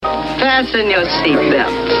Fasten your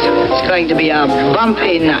seatbelts. It's going to be a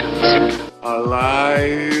bumpy night.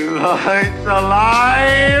 Alive! It's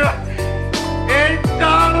alive! It's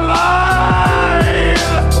alive!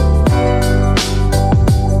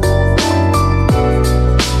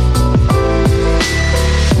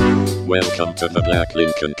 Welcome to the Black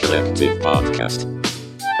Lincoln Collective podcast.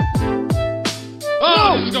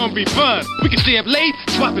 Oh, this is gonna be fun. We can stay up late,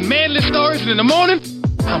 swapping manly stories, and in the morning,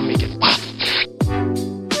 I'll make it pop.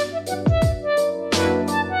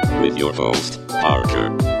 With your host,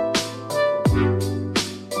 Parker.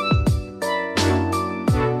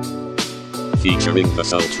 Featuring the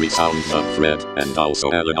sultry sounds of Fred and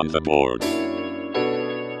also Alan on the board.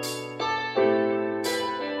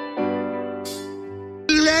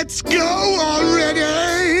 Let's go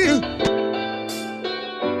already!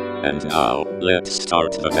 And now, let's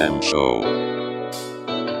start the damn show.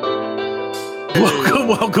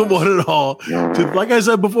 Welcome, one and all, to, like I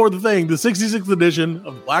said before the 66th edition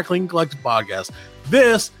of Black Lincoln Collective Podcast.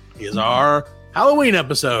 This is our Halloween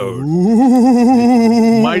episode.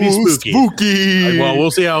 Ooh, Mighty spooky. Well,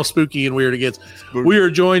 we'll see how spooky and weird it gets. Spooky. We're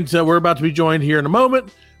about to be joined here in a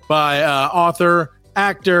moment by author,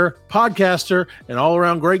 actor, podcaster, and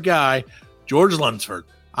all-around great guy, George Lunsford.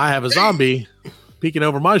 I have a zombie peeking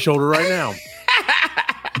over my shoulder right now.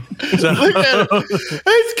 So, He's gonna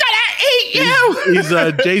eat you! He's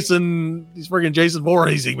Jason. He's freaking Jason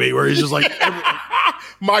Voorheesing me, where he's just like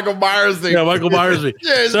Michael Myers thing. Yeah, Michael Myers me.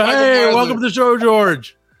 Yeah, so Michael hey, Myers welcome to the show,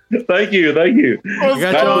 George. Thank you. I got you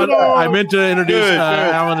on. I meant to introduce Good.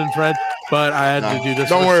 Alan and Fred, but I had to do this.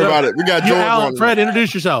 Don't worry about it. We got George Alan, on. Fred,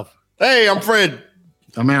 introduce yourself. Hey, I'm Fred.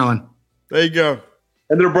 I'm Alan. There you go.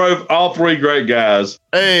 And they're both all three great guys.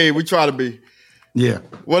 Hey, we try to be. Yeah.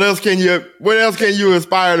 What else can you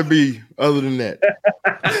aspire to be other than that?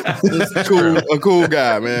 Just a cool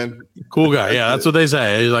guy, man. Cool guy. Yeah, that's what they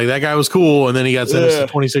say. He's like, that guy was cool, and then he got sentenced to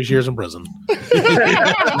 26 years in prison for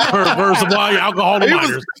supplying alcohol to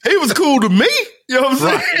minors. He was cool to me. You know what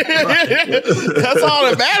I'm saying? That's all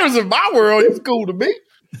that matters in my world. He was cool to me.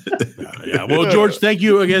 Yeah. Well, George, thank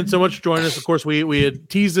you again so much for joining us. Of course, we had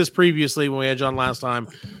teased this previously when we had you on last time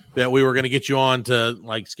that we were going to get you on to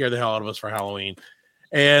like scare the hell out of us for Halloween.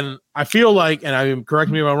 And I feel like, and I mean,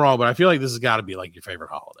 correct me if I'm wrong, but I feel like this has got to be like your favorite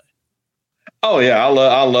holiday. Oh yeah,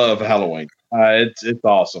 I love Halloween. It's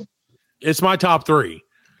awesome. It's my top three.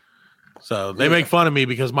 So they make fun of me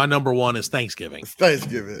because my number one is Thanksgiving. It's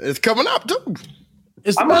Thanksgiving. It's coming up too.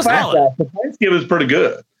 It's the I'm a best fat holiday. guy, so Thanksgiving's pretty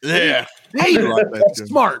good. Yeah. I do like Thanksgiving.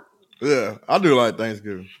 Smart. Yeah, I do like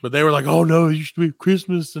Thanksgiving. But they were like, oh no, it used to be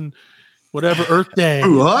Christmas and whatever, Earth Day.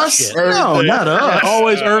 Who, us? Shit. No, not us.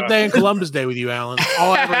 Always Earth Day and Columbus Day with you, Alan.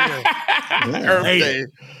 All every year. Earth Hey. Day.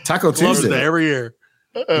 Taco Columbus Day Tuesday. every year.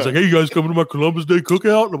 It's like, hey, you guys coming to my Columbus Day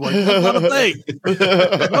cookout? And I'm like, that's not a thing.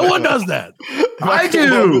 No one does that. I do.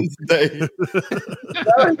 Columbus Day.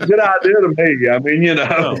 That's a good idea to me. I mean, you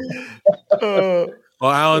know.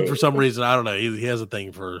 Well, Alan, for some reason, I don't know. He has a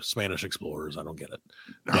thing for Spanish explorers. I don't get it.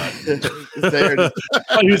 But There it is.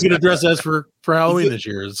 he was going to dress as for Halloween this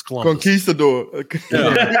year. It's Columbus. Conquistador. I'm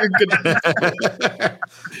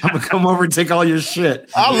gonna come over and take all your shit.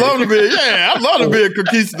 I'd love to be a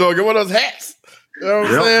conquistador. Get one of those hats. You know what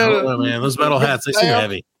I'm saying? Oh, man, those metal hats, they seem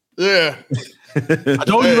heavy. Yeah. I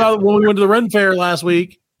told you about when we went to the Ren Fair last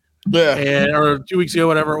week. Yeah. Or 2 weeks ago,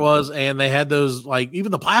 whatever it was, and they had those like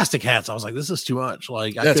even the plastic hats. I was like, this is too much.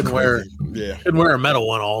 Like I couldn't wear a metal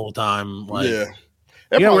one all the time. Like, yeah.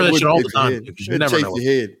 you gotta wear that shit all the time. You never know.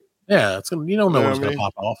 Your head. Yeah, it's gonna. You don't know You know when it's what I gonna mean?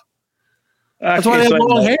 pop off. That's why they had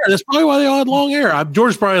long hair. That's probably why they all had long hair.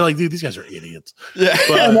 George's probably like, dude, these guys are idiots. Yeah.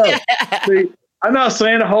 But, See, I'm not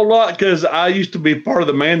saying a whole lot because I used to be part of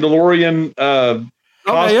the Mandalorian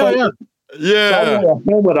cosplay. Yeah. So I wear a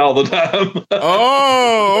helmet all the time.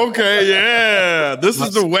 Oh, okay. Yeah. This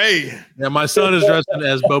is the way. Yeah, my son is dressing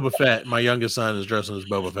as Boba Fett. My youngest son is dressing as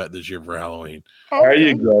Boba Fett this year for Halloween. There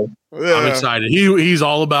you go. Yeah. I'm excited. He's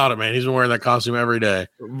all about it, man. He's been wearing that costume every day.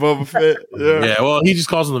 Boba Fett. Yeah. Yeah, well, he just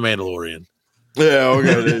calls him the Mandalorian. Yeah.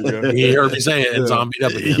 Okay. There you go. He heard me say it and zombied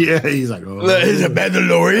up again. Yeah, he's like, oh. He's a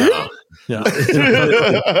Mandalorian. Yeah.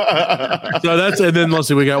 So that's, and then let's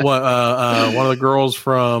see, we got one of the girls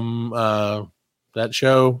from that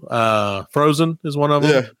show, Frozen is one of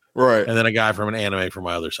them. Yeah. Right. And then a guy from an anime for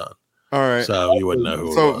my other son. All right. So you wouldn't know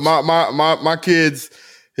who So it was. my kids,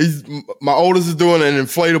 my oldest is doing an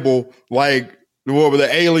inflatable like the one with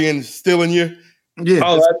the alien stealing you. Yeah.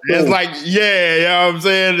 Oh, that's It's cool. like, yeah, you know what I'm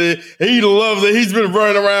saying? He loves it. He's been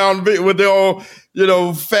running around with the old,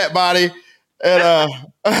 fat body. And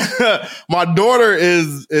my daughter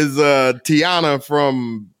is Tiana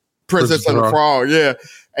from Princess and the Frog. Yeah.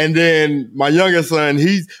 And then my youngest son,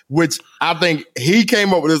 which I think he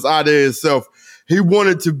came up with this idea himself. He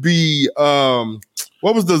wanted to be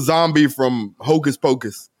what was the zombie from Hocus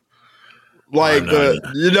Pocus? Like but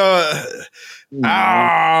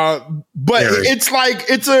it's like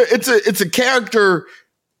it's a character.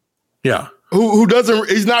 Yeah. Who doesn't?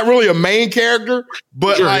 He's not really a main character,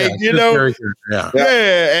 but yeah.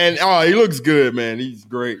 And he looks good, man. He's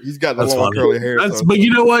great. He's got the long curly hair. But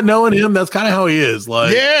you know what? Knowing him, that's kind of how he is.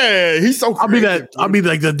 Like, yeah, he's so. I'll be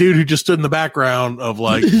like the dude who just stood in the background of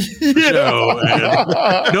like the show.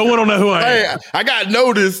 And no one will know who I am. I got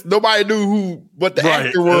noticed. Nobody knew what the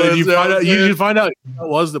actor was. You find out who it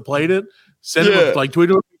was that played it. Send him tweet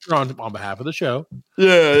him a picture on behalf of the show.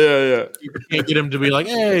 Yeah. You can't get him to be like,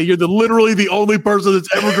 hey, you're literally the only person that's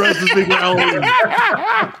ever dressed as me for Halloween.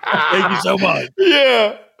 Thank you so much.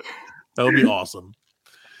 Yeah. That would be awesome.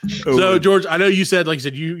 So, George, I know you said, like you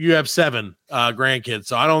said, you have 7 grandkids.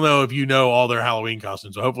 So I don't know if you know all their Halloween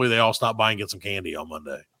costumes. So hopefully they all stop by and get some candy on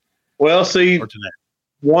Monday. Well, see, or today.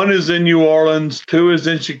 1 is in New Orleans, 2 is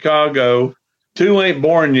in Chicago, 2 ain't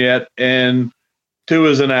born yet, and 2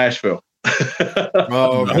 is in Asheville.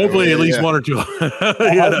 Hopefully at least 1 or 2.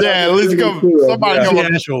 At least somebody come the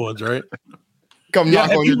Asheville ones, right? Come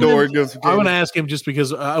knock on your door. I'm going to ask him just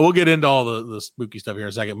because we'll get into all the spooky stuff here in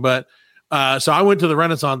a second. But so I went to the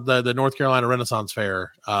Renaissance, the North Carolina Renaissance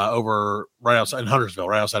Fair over right outside in Huntersville,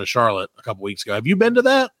 right outside of Charlotte, a couple weeks ago. Have you been to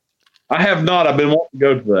that? I have not. I've been wanting to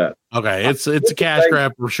go to that. Okay, it's a cash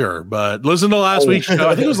grab for sure. But listen to last week's show.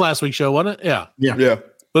 I think it was last week's show, wasn't it? Yeah.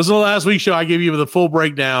 Listen to last week's show. I gave you the full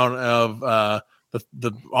breakdown of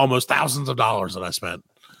the almost thousands of dollars that I spent.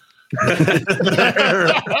 It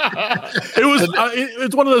was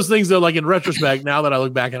it's one of those things though, like in retrospect, now that I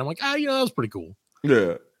look back and I'm like, that was pretty cool.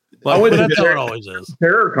 Yeah. Like, that's how it always is.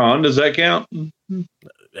 TerrorCon, does that count?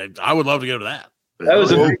 I would love to go to that. That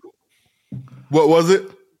was what was it?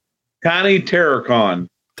 Tiny TerrorCon.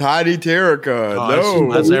 Tiny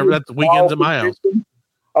TerrorCon. That's the weekends at my house.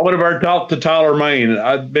 I would have already talked to Tyler Maine.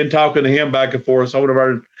 I've been talking to him back and forth. So I would have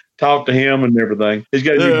already talked to him and everything. He's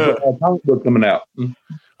got a new comic book coming out.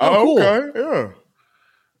 Oh, cool. Okay. Yeah.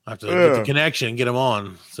 I have to get the connection, get him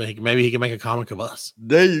on, so maybe he can make a comic of us.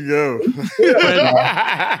 There you go.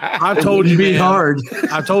 I've told you, man, hard.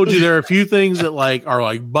 I've told you there are a few things that are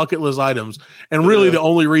like bucket list items, and really the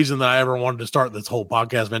only reason that I ever wanted to start this whole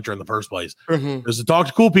podcast venture in the first place is to talk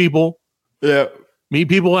to cool people, meet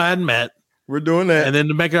people I hadn't met. We're doing that, and then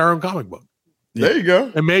to make our own comic book. There you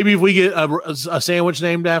go. And maybe if we get a sandwich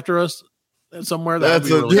named after us somewhere, that's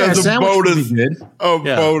a bonus. Bonus.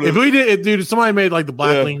 If we did, dude, if somebody made like the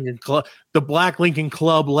Black Lincoln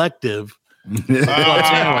Club Lective. Hey,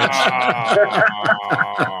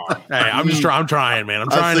 I'm trying, man. I'm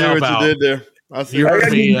trying to help out. You did there. I see.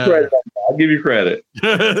 I'll give you credit.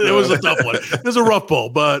 It was a tough one. It was a rough pull,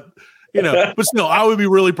 but but still, I would be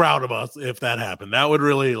really proud of us if that happened. That would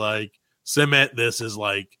really cement this as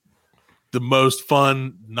the most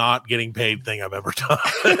fun, not getting paid thing I've ever done.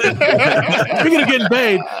 Speaking of getting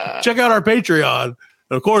paid, check out our Patreon.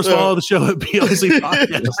 And of course, follow the show at BLC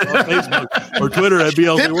Podcast on Facebook or Twitter at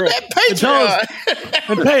BLC World.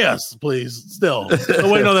 And pay us, please. Still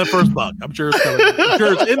waiting on that first buck. I'm sure it's coming. I'm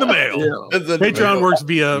sure it's in the mail. Patreon works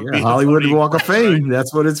via Hollywood Walk of Fame.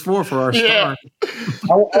 That's what it's for our star.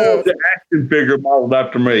 I want the action figure modeled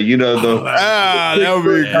after me. that would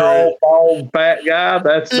be great. Bald, fat guy.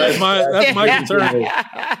 That's my concern.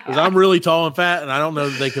 Because I'm really tall and fat, and I don't know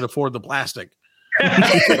that they could afford the plastic. Yours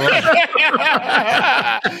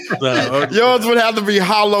would have to be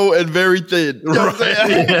hollow and very thin. You know what I'm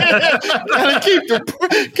saying?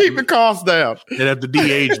 keep the cost down. They'd have to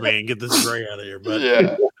de-age me and get this gray out of here.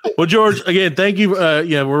 But well, George, again, thank you.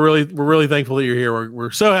 We're really thankful that you're here.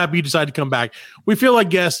 We're so happy you decided to come back. We feel like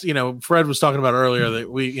guests. Fred was talking about earlier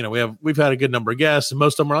that we've had a good number of guests, and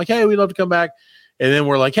most of them are like, "Hey, we'd love to come back," and then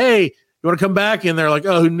we're like, "Hey, you want to come back?" And they're like,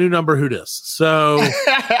 "Oh, new number, who dis?" So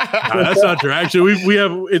that's not true. Actually, we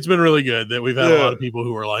have. It's been really good that we've had a lot of people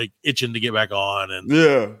who are itching to get back on, and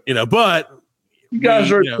but you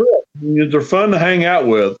guys are cool. They're fun to hang out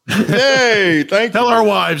with. Hey, tell our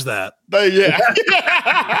wives that.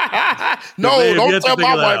 No, don't tell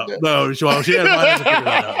my wife that. No, she hasn't figured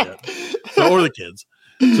that out yet. So, or the kids.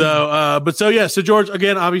 So, So George,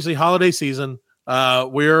 again, obviously, holiday season.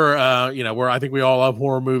 We're I think we all love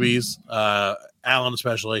horror movies. Alan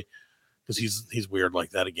especially, because he's weird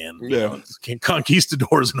like that again.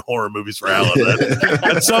 Conquistadors and horror movies for Alan.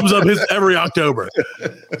 That sums up his every October.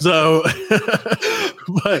 So,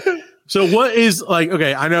 so what is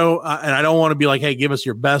okay? I know, and I don't want to be like, hey, give us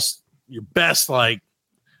your best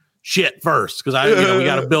shit first, because we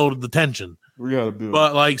got to build the tension. We gotta build.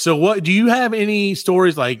 But like, so what? Do you have any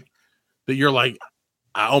stories like that? You're like,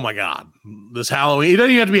 oh my god, this Halloween. It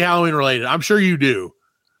doesn't even have to be Halloween related. I'm sure you do.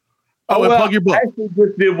 Oh, and plug your book. I actually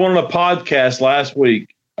just did one of the podcasts last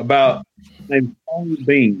week about named Tony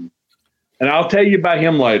Bean, and I'll tell you about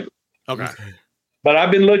him later. Okay. But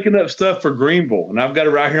I've been looking up stuff for Greenville, and I've got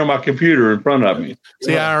it right here on my computer in front of me.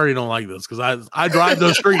 See, I already don't like this because I drive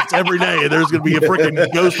those streets every day, and there's going to be a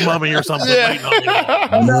freaking ghost mummy or something waiting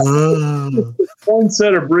on me. One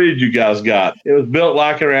set of bridge you guys got. It was built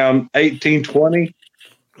like around 1820.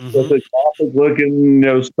 With a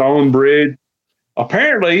Gothic-looking, stone bridge.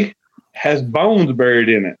 Apparently, has bones buried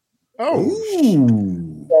in it. Oh,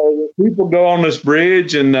 so people go on this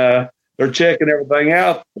bridge and they're checking everything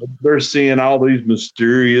out. They're seeing all these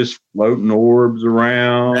mysterious floating orbs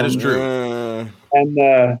around. That is true.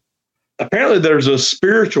 And apparently, there's a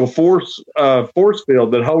spiritual force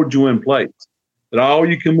field that holds you in place. That all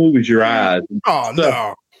you can move is your eyes. Oh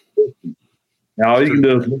no! Now all you can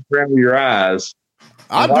do is look around with your eyes.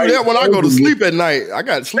 I do that when I go to sleep at night. I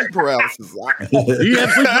got sleep paralysis. You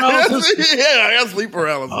have sleep paralysis? Yeah, I got sleep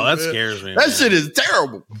paralysis. Oh, that scares me. That man. shit is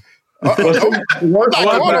terrible. I'm not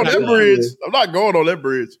going on that bridge. I'm not going on that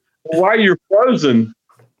bridge. While you're frozen,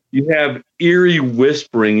 you have eerie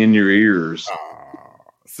whispering in your ears.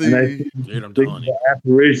 See, Dude, I'm telling you.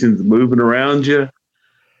 Apparitions moving around you,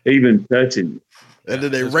 even touching you. and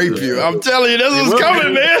then they rape you. I'm telling you, this is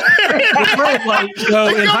coming, man. Like, so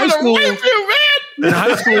in high school,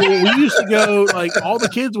 we used to go, like, all the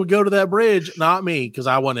kids would go to that bridge, not me, because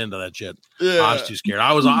I wasn't into that shit. Yeah. I was too scared.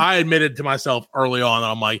 I admitted to myself early on that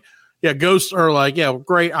I'm like, yeah, ghosts are like, yeah,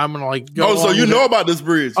 great. I'm gonna like go. Oh, so you know about this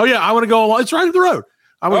bridge? Oh yeah, I want to go along. It's right up the road.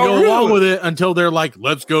 I would go along with it until they're like,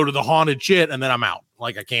 let's go to the haunted shit, and then I'm out.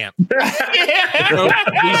 Like I can't. Jesus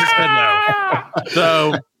said no.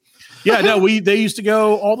 So yeah, no, they used to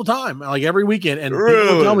go all the time, like every weekend, and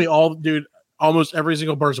people would tell me almost every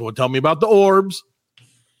single person would tell me about the orbs.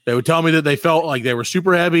 They would tell me that they felt like they were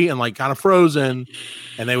super heavy and like kind of frozen,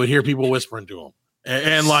 and they would hear people whispering to them.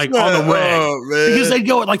 And like on the ring, because they'd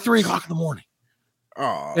go at like 3 o'clock in the morning.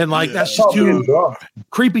 Oh, and like that's just too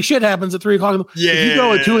creepy shit happens at 3 o'clock in the morning. Yeah. If you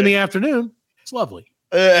go at 2 in the afternoon, it's lovely.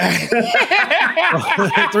 At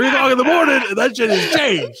 3 o'clock in the morning, that shit has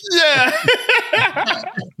changed. Yeah.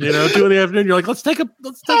 2 in the afternoon, you're like, let's take a picture.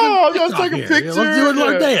 Let's take a picture. Let's do it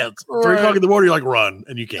like dance. 3 o'clock in the morning, you're like, run,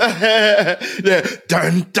 and you can't. Yeah.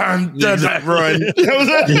 Dun, dun, dun, Exactly. run.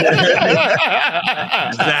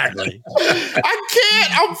 Exactly. I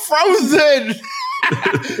can't. I'm frozen.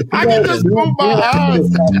 I can just move my eyes.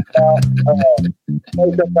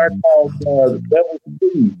 Place up there called Devil's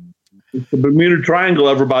Sea. It's the Bermuda Triangle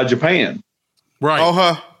over by Japan. Right.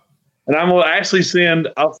 And I'm gonna actually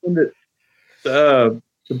I'll send it to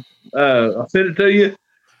you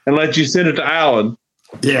and let you send it to Alan.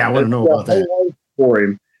 Yeah, I want to know about that. For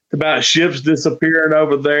him. It's about ships disappearing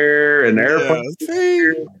over there and airplanes.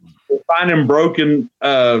 They're finding broken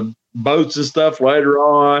boats and stuff later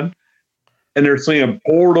on. And they're seeing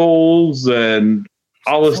portals and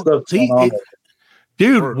all this stuff.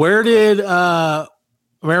 Dude, where did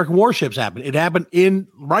American warships happen? It happened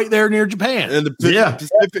right there near Japan. In the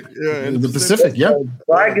Pacific. Yeah, in the Pacific. Yeah.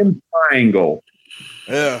 Dragon Triangle.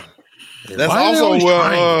 Yeah. That's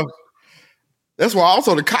also that's why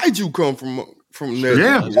also the kaiju come from there.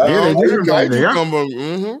 Yeah. They Kaiju come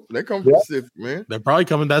from they come from Pacific, man. They're probably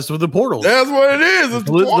coming. That's with the portals. That's what it is. It's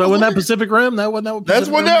the portals. When that Pacific Rim, that's what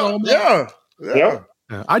that. Yeah.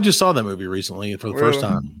 I just saw that movie recently for the first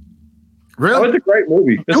time. Really? It's a great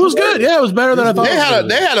movie. It was good. Yeah, it was better than I thought.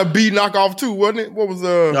 They had a B knockoff too, wasn't it? What was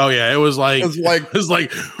Oh yeah, it was like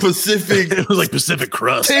Pacific. It was like Pacific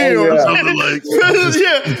Crust or something like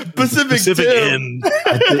Pacific End.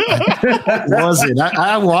 Was it?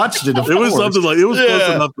 I watched it. It was something like close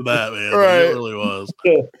enough to that, man. Right. It really was.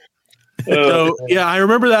 So yeah, I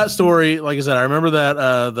remember that story. Like I said, I remember that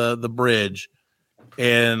the bridge.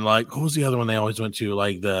 And like, what was the other one they always went to?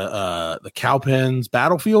 Like the Cowpens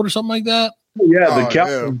Battlefield or something like that. Yeah, the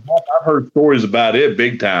Cowpens. Yeah. I've heard stories about it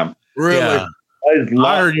big time. Really? Yeah.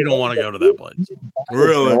 I heard you don't want to go to that place.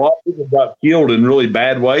 Really? A lot of people got killed in really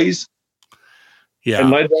bad ways. Yeah. And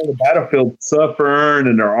later on the battlefield suffering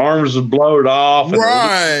and their arms were blown off.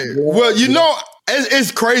 Right. Well,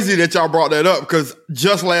 it's crazy that y'all brought that up because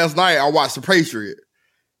just last night I watched The Patriot.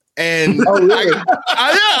 And really?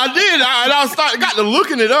 I did. And I got to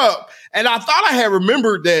looking it up, and I thought I had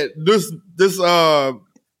remembered that this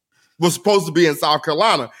was supposed to be in South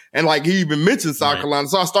Carolina, and like he even mentioned South Carolina.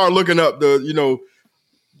 So I started looking up the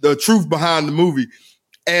truth behind the movie,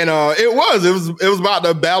 and it was about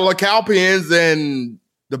the Battle of Cowpens and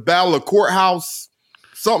the Battle of Courthouse,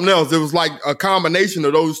 something else. It was like a combination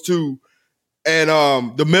of those two. And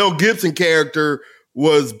the Mel Gibson character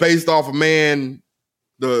was based off a man,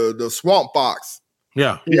 the Swamp Fox.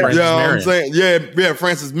 Yeah. You know what I'm saying? Yeah,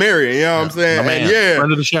 Francis Marion. You know what I'm saying? Man, and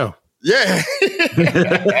friend of the show. Yeah.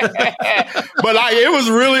 But it was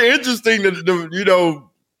really interesting to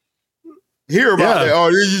hear about that.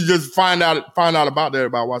 Or you just find out about that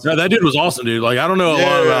about watching. No, that dude was awesome, dude. Like, I don't know a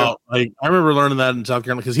lot about, like, I remember learning that in South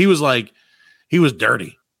Carolina because he was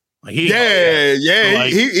dirty. Like he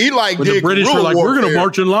like when the British were like, we're gonna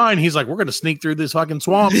march in line. He's like, we're gonna sneak through this fucking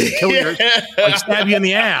swamp and kill you, like stab you in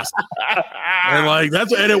the ass. And like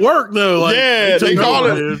and it worked though. Like, they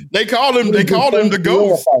called him the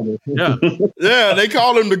Ghost. Yeah, they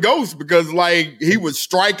called him the Ghost because like he would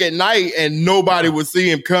strike at night and nobody would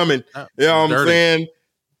see him coming. You know what I'm saying?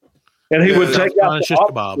 And he would take out the shish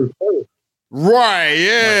kebab. Right?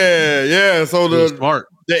 Yeah. So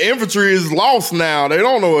the infantry is lost now. They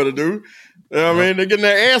don't know what to do. You know what I mean? They're getting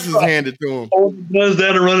their asses handed to them. Guns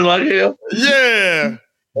down and running like hell. Yeah.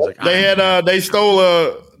 They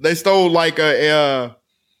stole like a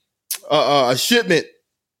shipment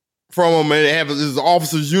from them, and they have his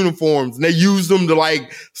officers' uniforms, and they used them to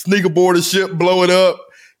like sneak aboard the ship, blow it up,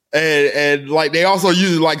 and like they also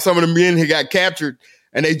used like some of the men who got captured,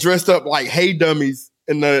 and they dressed up like hay dummies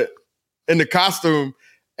in the costume,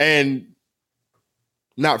 and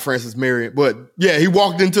not Francis Marion, but yeah, he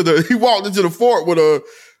walked into the fort with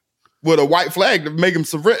a white flag to make him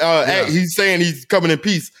surrender. He's saying he's coming in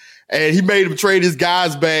peace, and he made him trade his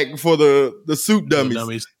guys back for the suit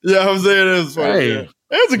dummies. Yeah, you know what I'm saying? That's funny. Hey,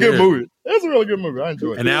 that's a good movie. That's a really good movie. I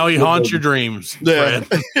enjoy it. And now he haunts your dreams. Yeah.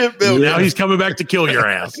 Now he's coming back to kill your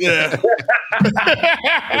ass. Yeah.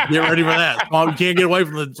 Get ready for that. You can't get away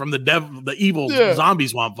from the devil, the evil zombie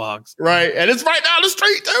Swamp Fox. Right. And it's right down the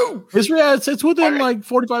street too. It's within like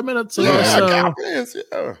 45 minutes. You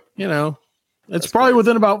know, it's probably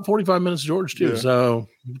within about 45 minutes of George too. Yeah. So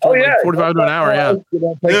 45 to an hour. Yeah.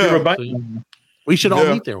 We should all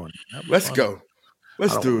meet there one day. Let's go.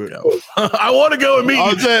 Let's do it. I want to go and meet.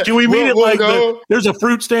 Can we meet it there's a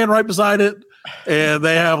fruit stand right beside it, and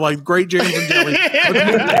they have like great jams and jelly. They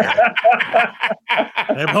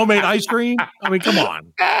have homemade ice cream. I mean, come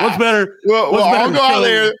on. What's better? Well, I'll go out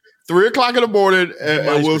there 3:00 in the morning,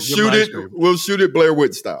 and we'll shoot it. We'll shoot it Blair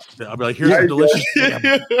Witch style. I'll be like, here's some delicious jam.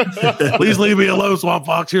 Please leave me alone, Swamp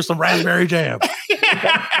Fox. Here's some raspberry jam.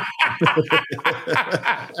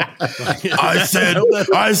 I said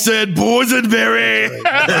boysenberry.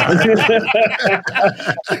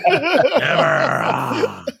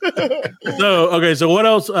 So what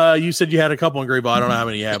else? You said you had a couple in Greenville. I don't know how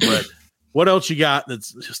many you have, but what else you got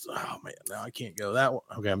that's just, oh man, now I can't go that way.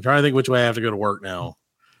 Okay, I'm trying to think which way I have to go to work now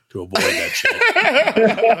to avoid that shit.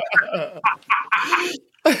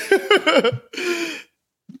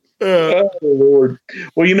 Oh Lord!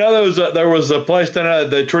 Well, you know there was a place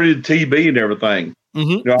that treated TB and everything.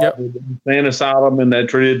 Mm-hmm. You know, an asylum, and that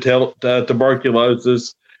treated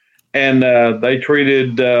tuberculosis, and they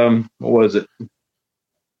treated what was it?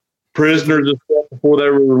 Prisoners and stuff before they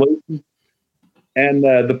were released. And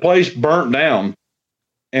the place burnt down.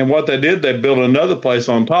 And what they did, they built another place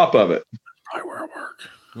on top of it. Probably where I work.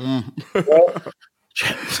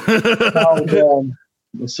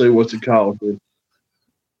 Let's see, what's it called?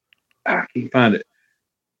 I can't find it.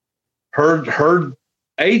 Herd HERDK.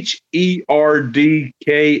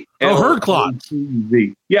 Herd Clot.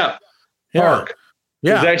 Yeah. Park.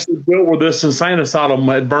 Yeah. It was actually built where this insane asylum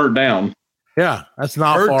had burnt down. Yeah, that's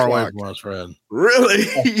not far away from us, Fred. Really?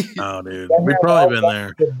 Oh, dude. We've probably been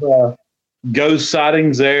there. Ghost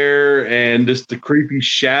sightings there and just the creepy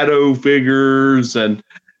shadow figures, and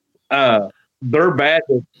they're bad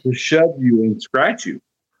to shove you and scratch you.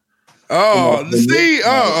 Oh, see?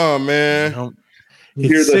 Man.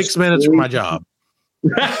 It's 6 minutes from my job.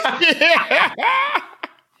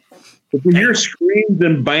 If you hear screams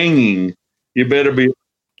and banging, you better be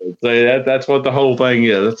say that's what the whole thing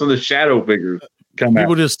is. That's when the shadow figures come out.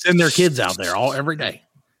 People just send their kids out there every day.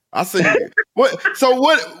 I see. What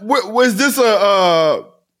was this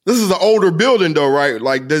this is an older building though, right?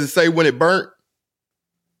 Like, does it say when it burnt?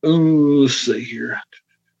 Ooh, let's see here.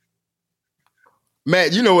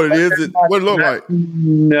 Matt, you know what it is? What it look like?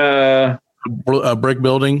 A brick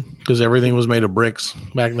building, because everything was made of bricks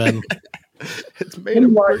back then. It's made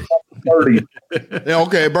of bricks. 30. Yeah,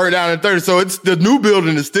 okay, it burned down in 30. So the new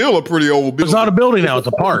building is still a pretty old building. It's not a building now, it's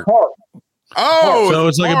a park. Oh, so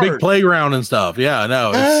it's like a big playground and stuff. Yeah,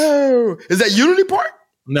 no. Is that Unity Park?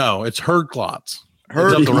 No, it's Herd Clots.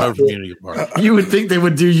 It's up the road from Unity Park. You would think they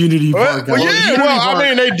would do Unity Park. Well, I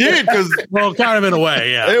mean, they did because well, kind of in a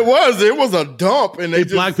way, yeah. It was a dump, and they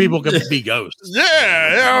black people could be ghosts.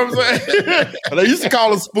 Yeah, you know what I'm saying. They used to call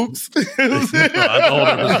them spooks. That's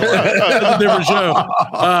a different show.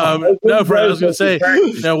 No, Fred, I was going to say,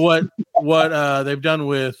 what they've done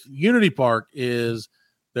with Unity Park is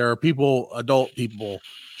there are adult people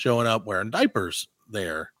showing up wearing diapers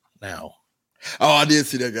there now. Oh, I did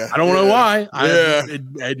see that guy. I don't know why. I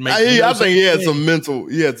think he had some mental.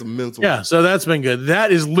 Yeah, so that's been good.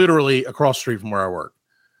 That is literally across the street from where I work.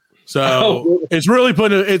 So it's really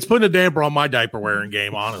putting a damper on my diaper wearing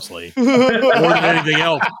game, honestly, more than anything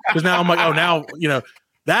else. Because now I'm like, now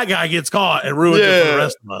that guy gets caught and ruins it for the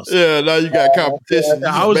rest of us. Yeah, now you got competition.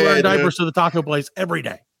 I was wearing diapers to the taco place every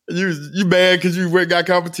day. You bad because you got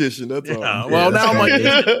competition. That's all. Well, now I'm like,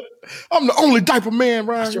 I'm the only diaper man,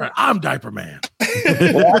 Ryan. That's right. I'm diaper man.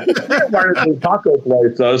 Well, I can't wear it to the taco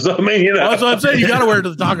place, though. So I mean, that's what I'm saying. You got to wear it to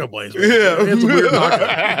the taco place. Man. Yeah, it's a weird taco.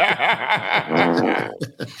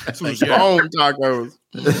 Some strong tacos.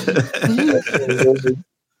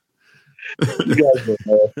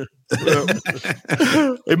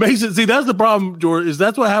 It makes it. See, that's the problem, George. Is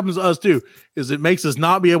that's what happens to us too. Is it makes us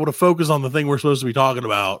not be able to focus on the thing we're supposed to be talking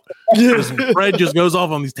about. Fred just goes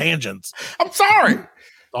off on these tangents. I'm sorry.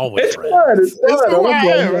 Always Fred. It's who I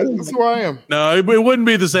am. That's who I am. No, it wouldn't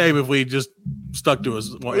be the same if we just stuck to us.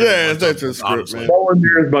 Yeah, stuck to a script, man. No one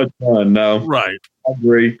near as much fun. No, right. I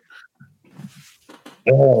agree.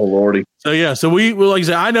 Oh Lordy. So yeah, so we like I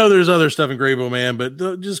said, I know there's other stuff in Grayville, man, but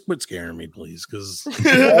just quit scaring me, please. Because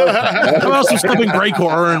how about some stuff in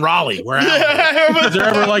Graycore or in Raleigh? Where is there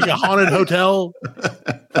ever like a haunted hotel?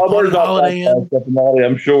 There's Holiday Inn stuff in Raleigh,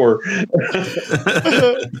 I'm sure. Raleigh's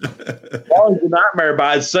a nightmare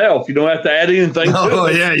by itself. You don't have to add anything. Oh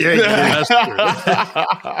yeah. That's true.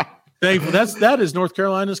 That is North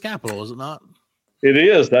Carolina's capital, is it not? It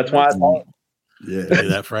is. That's why I thought. Yeah,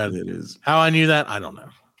 that Fred. It is. How I knew that, I don't know.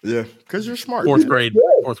 Yeah, because you're smart. Fourth grade. Yeah,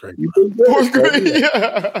 I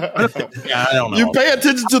don't know. You pay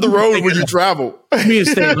attention to the road when you travel. Give me a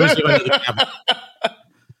state.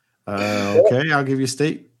 Okay, I'll give you a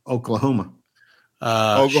state. Oklahoma.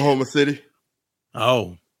 Oklahoma City.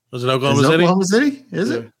 Oh, was it Oklahoma City? Oklahoma City? Is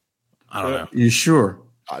it? I don't know. You sure?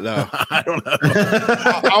 I know. I don't know.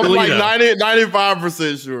 I'm like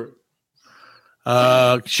 95% sure.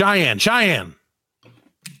 Cheyenne.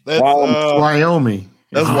 That's Wyoming.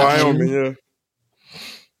 That's Wyoming, yeah.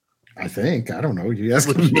 I think. I don't know. You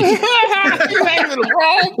asking me? We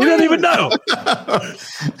don't even know.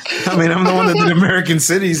 I mean, I'm the one that did American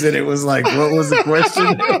Cities, and it was like, what was the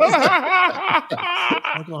question?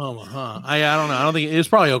 Oklahoma, huh? I don't know. I don't think it's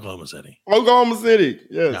probably Oklahoma City. Oklahoma City,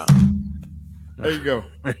 yes. No. There you go.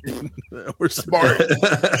 We're smart.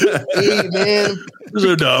 Hey, man. We're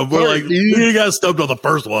so dumb. We're like, you got stumped on the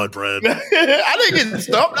first one, Fred. I didn't get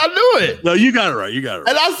stumped. I knew it. No, you got it right.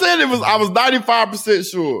 And I said I was 95%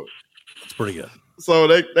 sure. That's pretty good. So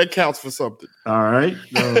that counts for something. All right.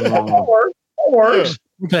 That works.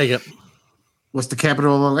 We'll take it. What's the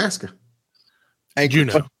capital of Alaska?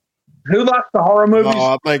 Juneau. Who likes the horror movies?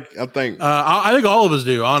 No, I think all of us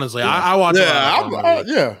do, honestly. Yeah. I watch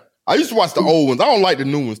yeah. I used to watch the old ones. I don't like the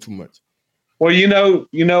new ones too much. Well,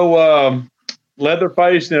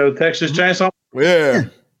 Leatherface, Texas Chainsaw. Yeah.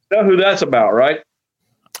 You know who that's about, right?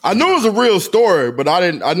 I knew it was a real story, but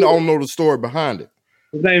I don't know the story behind it.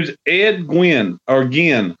 His name's Ed Gein, or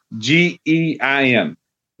Gein, Gein.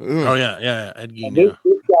 Oh, yeah. Ed Gein. This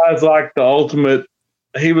guy's like the ultimate.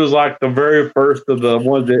 He was like the very first of the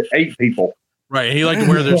ones that ate people. Right. He liked to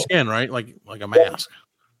wear their skin, right? Like a mask.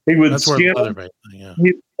 He would That's skin where them. Yeah.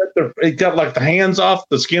 He got like the hands off,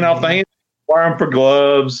 the skin off the hands, wear them for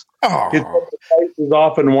gloves. He'd take the faces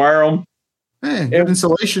off and wear them. Hey, good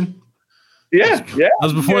insulation. Yeah. That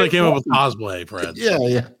was before they came up with cosplay, Fred.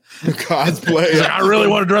 Yeah. Cosplay. Like, I really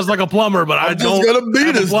want to dress like a plumber, but I don't gonna be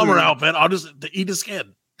have a this plumber dude. outfit. I'll just eat his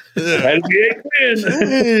skin.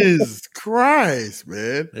 Jesus Christ,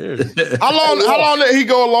 man. Dude. How long did he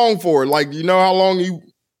go along for? Like, you know how long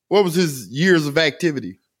what was his years of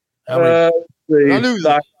activity? How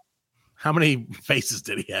many faces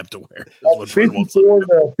did he have to wear? 54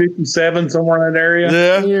 to 57, somewhere in that area.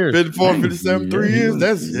 Yeah, 54, 57, 3 years.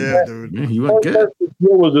 That's dude. Yeah, you went good.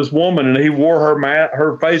 Was this woman, and he wore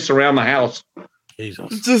her face around the house.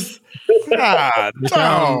 Jesus. Just God,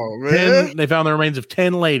 man. They found the remains of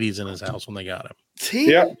 10 ladies in his house when they got him. 10?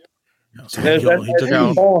 Yeah. So he took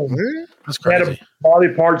out. That's crazy. Had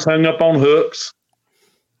body parts hung up on hooks.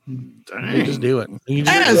 You just do it.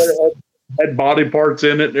 Had body parts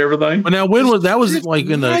in it and everything. But now, when was that? Was like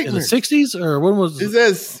in the 60s, or when was it?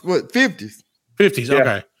 Says what 50s? 50s. Yeah.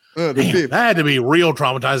 Okay. The Damn, 50s. that had to be real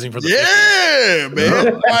traumatizing for the 50s. Yeah,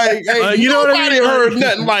 man. Like, hey, You know what I nobody mean? heard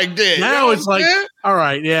nothing like that. Now You know it's what I'm like, saying? all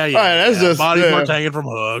right, yeah. All right, that's just body parts hanging from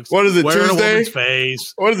hooks. What is it, wearing Tuesday? a woman's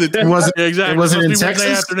face. What is it? It wasn't. Yeah, exactly. It wasn't in It's supposed to be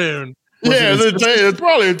Wednesday Texas. afternoon. Yeah, it's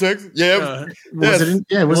probably in Texas. Yeah. Was it?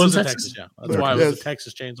 It was in Texas. Texas. Yeah, that's why it was the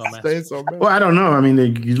Texas Chainsaw Massacre. Well, I don't know. I mean,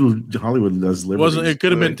 Hollywood does live. It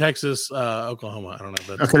could have been Texas, Oklahoma. I don't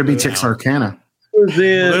know. Or could it be Texarkana? Well,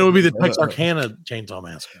 then it would be the Texarkana Chainsaw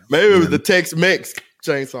Massacre. Maybe it was the Tex-Mex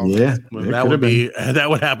chainsaw. Yeah, Well, that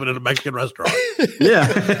would happen at a Mexican restaurant. Yeah.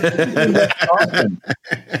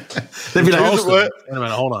 They'd be like, Charleston. what? Wait a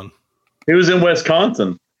minute, hold on. He was in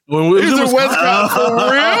Wisconsin. When we Is it Wisconsin for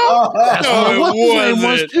real? That's what his name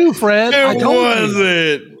was too, Fred. I It told you.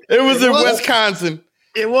 wasn't. It was in Wisconsin.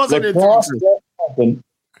 it wasn't in Lacrosse, Texas. Wisconsin.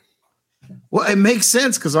 Well, it makes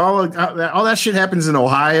sense because all that shit happens in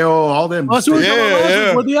Ohio. All them. That's where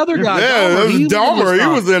where the other guy. Yeah, it was Dahmer. He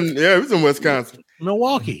was in in. Yeah, he was in Wisconsin.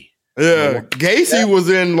 Milwaukee. Yeah, Gacy was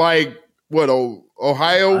in like what?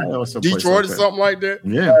 Ohio, Ohio, someplace Detroit, like or that. something like that.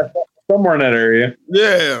 Yeah, Somewhere in that area.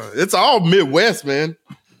 Yeah, it's all Midwest, man.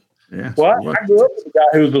 yeah. Well, I grew up with a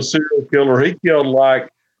guy who was a serial killer. He killed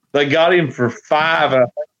they got him for 5, and I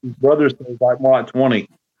think his brother said like more like 20.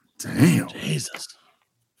 Damn. Jesus.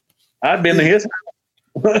 I'd been to his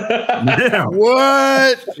house. Yeah.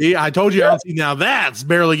 What? See, I told you. See, now that's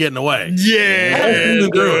barely getting away.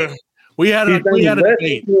 Yeah, We had a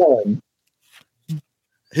debate. Warren.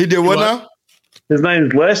 he did what, What? now? His name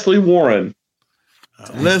is Leslie Warren.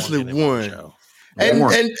 Leslie Warren. And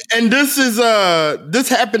Warren. and this is this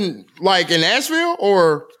happened like in Asheville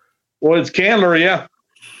or Well, it's Candler, yeah.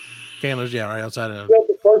 Candler's, yeah, right outside of.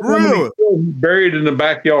 The first woman he Really? killed, buried in the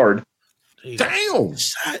backyard. Damn.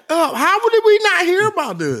 shut up. How did we not hear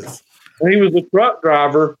about this? And he was a truck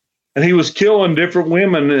driver, and he was killing different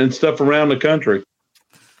women and stuff around the country.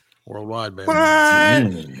 Worldwide, baby. What?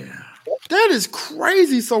 That is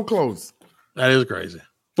crazy. So close. That is crazy.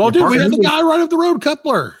 Well, dude, we had the guy right up the road,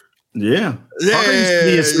 Cutler. Yeah. Yeah, Parker used to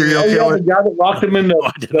be a serial Oh, yeah, killer. the guy that locked him in the.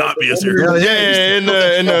 I did not be a serial Yeah, Yeah,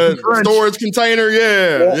 in the Crunch. storage container.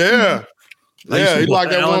 Yeah. He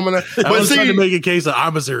locked that woman up. I But was trying to see, make a case that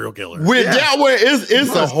I'm a serial killer. with that one, it's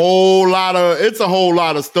a whole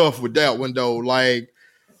lot of stuff with that one though. Like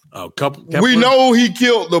we know he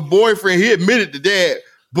killed the boyfriend. He admitted to that,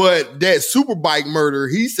 but that Superbike murder,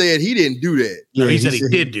 he said he didn't do that. No, he said he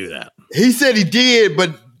did do that. He said he did,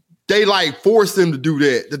 but they like forced him to do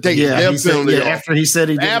that, to take the Yeah, he death said, penalty. yeah, off. after he said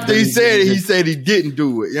he did. After he said he didn't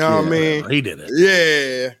do it. You know what I mean? He did it.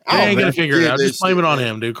 Yeah. I ain't gonna figure it out. Did Just blame it on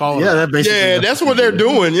him, dude. Call it. Yeah, out. that basically. Yeah, that's what they're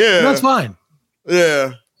doing. Yeah. That's fine.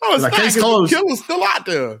 Yeah. Oh, it's Like, not case 'cause closed. the killer's still out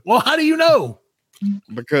there. Well, how do you know?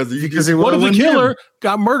 Because he What if the would've killer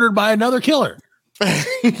got murdered by another killer? yeah.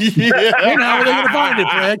 Then how are they going to find it,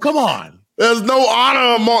 Fred? Come on. There's no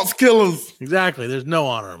honor amongst killers. Exactly. There's no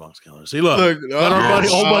honor amongst killers. See, look. Look, let our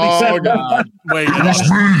old buddy said, God. wait. It was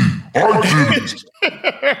me. I did it. I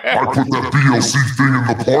put that DLC thing in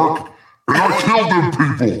the park, and I killed them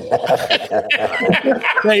people.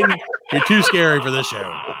 Clayton, you're too scary for this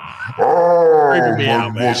show. Oh, Creeping me my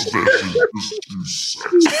out, man. mustache is too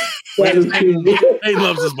sexy. He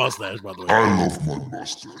loves his mustache, by the way. I love my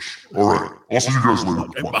mustache. All right. I'll see you guys later.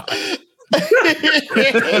 Okay, Bye. bye.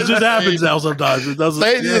 It just happens now sometimes. It doesn't.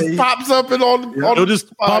 They just pops up and on the It'll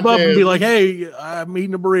just pop up and be like, "Hey, I'm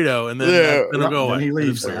eating a burrito," and then Yeah. it'll go Then away. he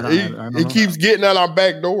leaves. It's- I don't he know. keeps getting out our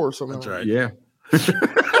back door somehow. That's right. Yeah.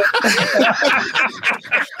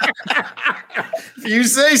 You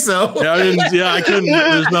say so. Yeah, I couldn't.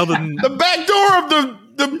 There's nothing. The back door of the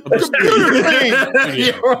computer thing. And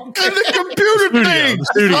the computer thing. The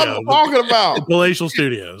studio. That's what I'm talking about. Palatial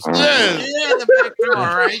Studios. Yes.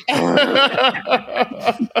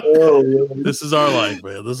 This is our life,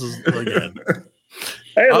 man. This is again.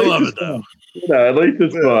 Hey, at I least love it it's though. fun. You know, at least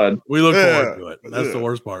it's fun. We look Yeah. forward to it. That's the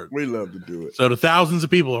worst part. We love to do it. So to thousands of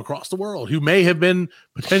people across the world who may have been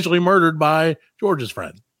potentially murdered by George's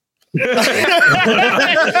friend. I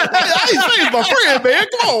ain't saying my friend, man.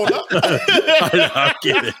 Come on. I'm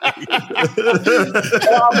kidding. Well,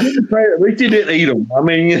 I'll give him credit. At least he didn't eat them. I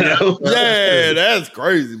mean, you know. Yeah, that's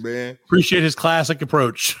crazy, man. Appreciate his classic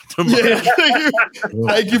approach to Yeah, murder.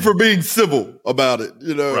 thank you for being civil about it.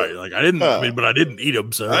 You know, Right. Like I didn't but I didn't eat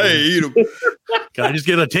him. So I ain't eat him. can I just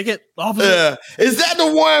get a ticket off of it? Yeah, is that the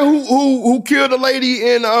one who killed a lady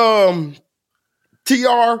in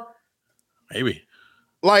TR? Maybe.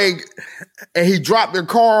 Like, and he dropped their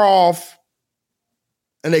car off,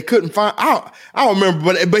 and they couldn't find. I don't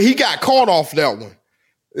remember, but he got caught off that one.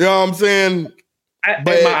 You know what I'm saying? I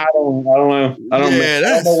don't know. I don't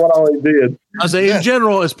know what all he did. I say in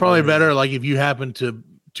general, it's probably better. Like if you happen to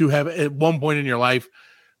have at one point in your life,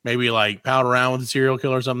 maybe like pout around with a serial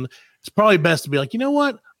killer or something. It's probably best to be like, you know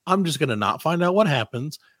what? I'm just gonna not find out what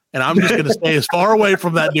happens, and I'm just gonna stay as far away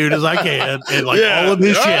from that dude as I can, and like all of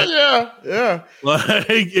his shit. Yeah. Like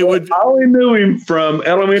it would. I only knew him from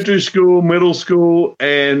elementary school, middle school,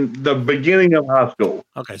 and the beginning of high school.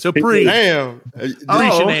 Okay, so pre. Damn.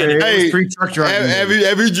 Hey, pre-truck driving. Have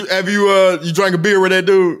you drank a beer with that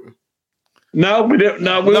dude? No, we didn't.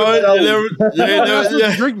 No, we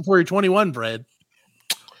never drink before you're 21, Fred.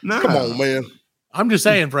 No. Come on, man. I'm just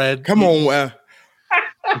saying, Fred. Come on, man.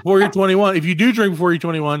 Before you're 21, if you do drink before you're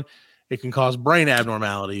 21, it can cause brain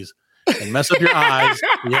abnormalities and mess up your eyes.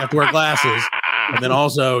 You have to wear glasses, and then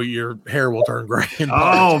also your hair will turn gray.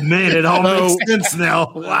 Oh man, it all makes sense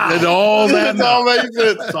now. Wow, it all makes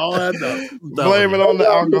sense. It's all that up. Blame it on the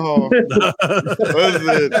alcohol.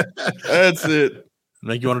 That's it.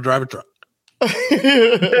 Make you want to drive a truck.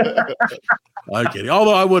 I'm kidding.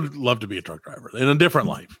 Although I would love to be a truck driver in a different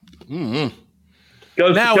life. Mm-hmm.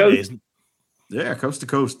 Nowadays, yeah, coast to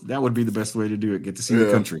coast. That would be the best way to do it. Get to see the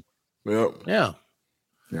country. Yep. Yeah.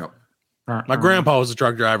 Yep. My grandpa was a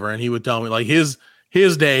truck driver, and he would tell me like his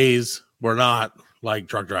days were not like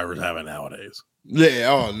truck drivers have it nowadays. Yeah.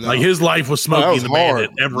 Oh no. Like his life was Smokey and the Bandit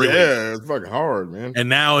every week. Yeah, it's fucking hard, man. And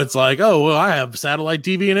now it's like, oh well, I have satellite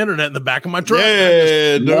TV and internet in the back of my truck.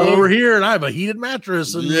 Yeah, dude. Over here, and I have a heated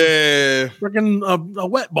mattress and freaking a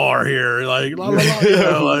wet bar here. Like, la, la, la, you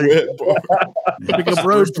know, like pick up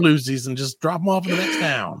road floozies and just drop them off in the next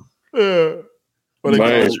town. Yeah. What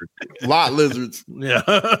lot lizards. Yeah.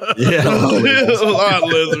 Yeah. Lot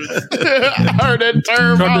lizards. I heard that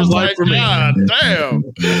term. I was like, God damn.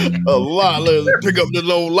 A lot lizard. Pick up this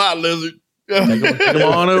little lot lizard. Take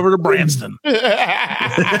them on over to Branston.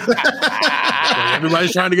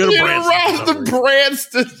 Everybody's trying to go to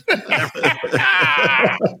Branston.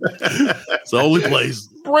 It's the only place.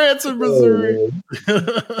 Branson, Missouri.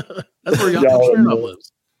 That's where Yakov Smirnoff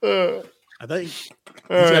lives. I think he's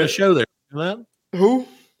got a show there. You know that? Who?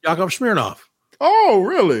 Yakov Smirnoff. Oh,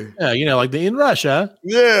 really? Yeah, you know, like in Russia.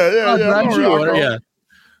 Yeah.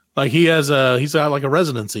 Like he's got like a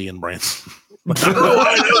residency in Branson. I don't know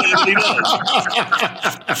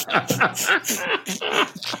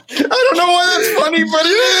why that's funny, but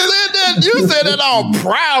you said that all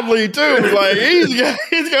proudly too. Like he's got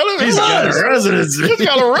a residency. He's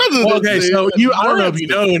got a residency. Okay, so I don't know if you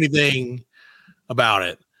know anything about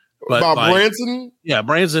it, but about like, Branson. Yeah,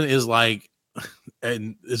 Branson is like,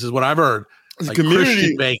 and this is what I've heard. It's like a community.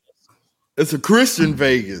 Christian Vegas. It's a Christian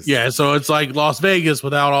Vegas. Yeah, so it's like Las Vegas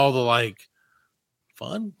without all the like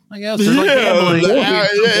fun, I guess. There's like gambling.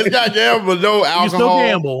 It's got gambling, no alcohol. You still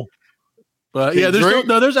gamble. But yeah,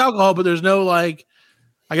 there's alcohol, but there's no like,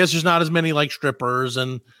 I guess there's not as many like strippers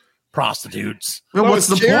and prostitutes. Well, what's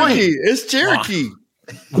the point? It's Cherokee.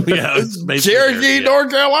 Yeah, it's Cherokee, North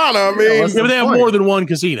Carolina. I mean, but they have more than one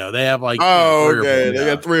casino. They have like they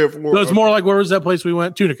got 3 or 4. So it's more like, where was that place we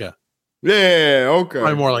went? Tunica. Yeah, okay.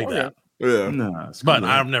 Probably more like that. Yeah. No, but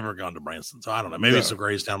I've never gone to Branson, so I don't know. Maybe it's the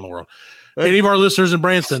greatest town in the world. Any of our listeners in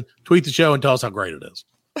Branson, tweet the show and tell us how great it is.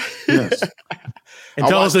 Yes. And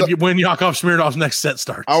tell us when Yakov Smirnoff's next set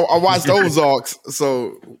starts. I watched Ozarks,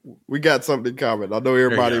 so we got something in common. I know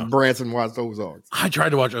everybody in Branson watched Ozarks. I tried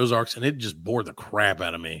to watch Ozarks, and it just bored the crap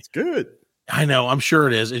out of me. It's good. I know. I'm sure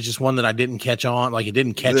it is. It's just one that I didn't catch on. Like, it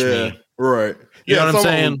didn't catch me. Right. You know what I'm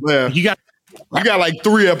saying? You got like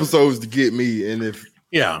 3 episodes to get me, and if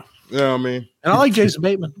you know what I mean. And I like Jason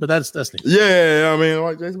Bateman, but that's neat. Yeah, I mean, I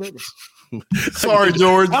like Jason Bateman. Sorry,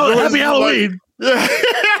 George. Happy Halloween. Yeah.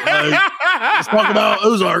 Let's talk about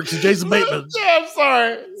Ozarks and Jason Bateman. Yeah, I'm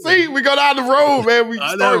sorry. See, we go down the road, man.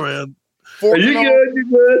 I know, man. Are you good? You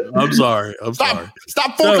good? I'm sorry.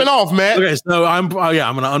 Stop forking off, man. Okay, so I'm going to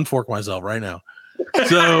unfork myself right now.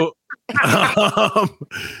 So,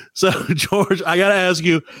 so George, I got to ask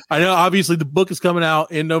you. I know, obviously, the book is coming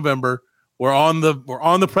out in November. We're on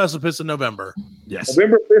the precipice of November. Yes,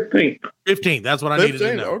 November 15th. 15th. That's what I needed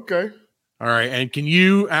to know. Okay. All right. And can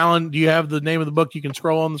you, Alan, do you have the name of the book you can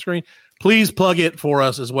scroll on the screen? Please plug it for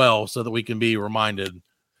us as well so that we can be reminded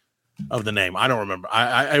of the name. I don't remember.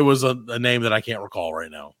 It was a name that I can't recall right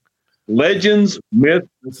now. Legends, Myths,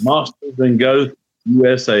 Monsters, and Ghosts,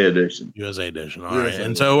 USA Edition. USA Edition. All right.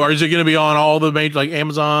 And so is it going to be on all the major, like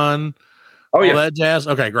Amazon, all that jazz?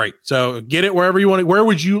 Okay, great. So get it wherever you want it. Where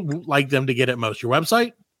would you like them to get it most? Your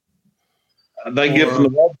website? They can get it from the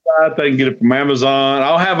website. They can get it from Amazon.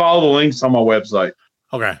 I'll have all the links on my website.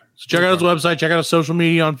 Okay. So check out his website. Check out his social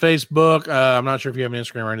media on Facebook. I'm not sure if you have an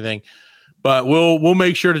Instagram or anything, But we'll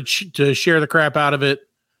make sure to share the crap out of it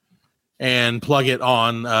and plug it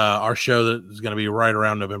on our show that is going to be right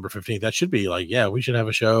around November 15th. That should be we should have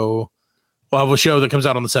a show. We'll have a show that comes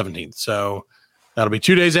out on the 17th. So that'll be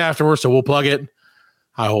 2 days afterwards. So we'll plug it.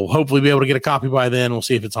 I will hopefully be able to get a copy by then. We'll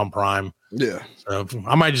see if it's on Prime. Yeah. So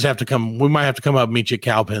I might just have to come. We might have to come up and meet you at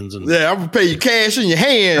Cowpens. And I'm going to pay you cash in your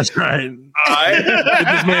hand. That's right. All right. Get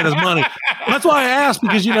this man his money. That's why I asked,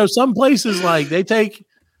 because, some places they take,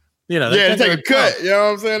 they take a cut. You know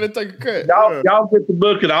what I'm saying? They take a cut. Y'all get the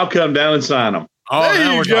book and I'll come down and sign them. Oh,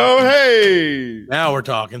 there you go. Talking. Hey. Now we're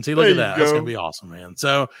talking. See, look at that. That's going to be awesome, man.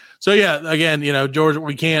 So yeah, again, George,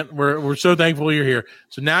 we're so thankful you're here.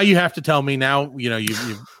 So now you have to tell me now,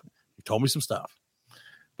 you've told me some stuff,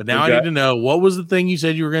 but now I need to know, what was the thing you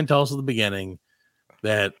said you were going to tell us at the beginning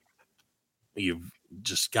that you've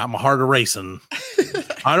just got my heart erasing?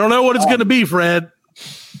 I don't know what it's going to be, Fred.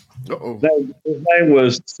 His name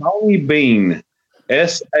was Sawney Bean,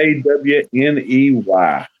 Sawney,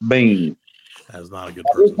 Bean. That's not a good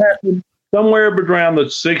This person. happened somewhere around the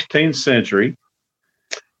 16th century.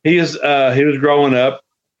 He was growing up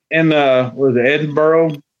in was it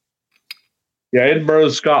Edinburgh? Yeah, Edinburgh,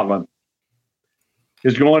 Scotland. He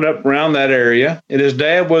was growing up around that area, and his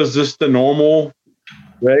dad was just the normal,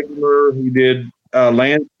 regular. He did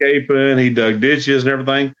landscaping, he dug ditches and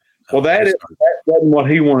everything. Well, that wasn't what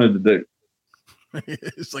he wanted to do.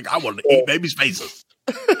 It's like, I wanted to eat babies' faces.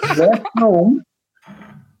 Left home.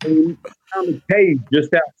 He found a cave just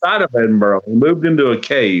outside of Edinburgh. He moved into a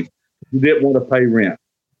cave. He didn't want to pay rent.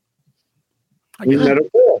 He met a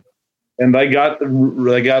girl, and they got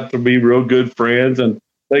to be real good friends, and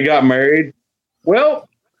they got married. Well,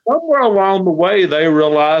 somewhere along the way, they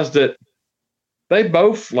realized that they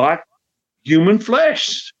both like human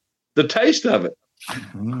flesh, the taste of it.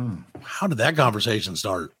 How did that conversation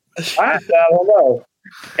start? I don't know.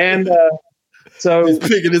 And so he's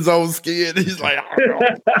picking his own skin. He's like,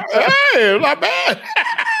 hey, not bad.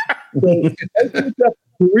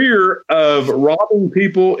 Career of robbing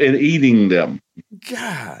people and eating them.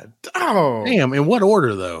 God, oh, damn! In what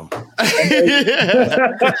order, though? Well,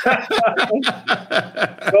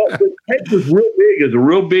 the cave was real big. It was a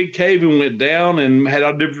real big cave, and went down and had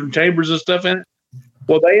all different chambers and stuff in it.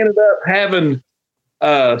 Well, they ended up having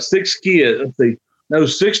 6 kids. Let's see,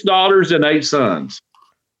 6 daughters and 8 sons.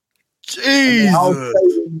 Jesus, all stayed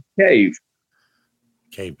in the cave.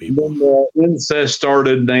 Cave people. Then the incest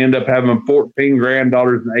started, and they ended up having 14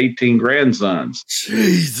 granddaughters and 18 grandsons.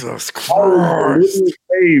 Jesus All in Christ! the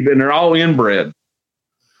cave, and they're all inbred.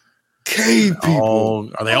 Cave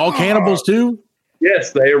people. Are they all cannibals too?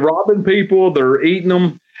 Yes, they're robbing people. They're eating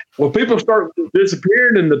them. Well, people start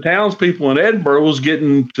disappearing, and the townspeople in Edinburgh was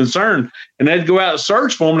getting concerned, and they'd go out and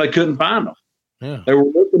search for them. They couldn't find them. Yeah. They were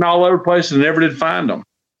looking all over the place and never did find them.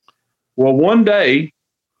 Well, one day,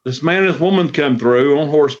 this man and this woman come through on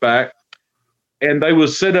horseback, and they would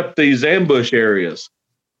set up these ambush areas,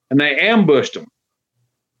 and they ambushed them.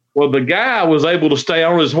 Well, the guy was able to stay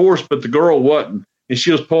on his horse, but the girl wasn't, and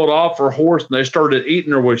she was pulled off her horse, and they started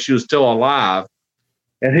eating her when she was still alive.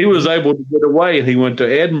 And he was able to get away, and he went to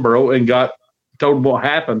Edinburgh and told them what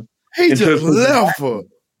happened. He just left her.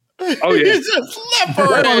 Oh, yeah. He just left her.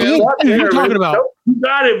 What are you talking about? You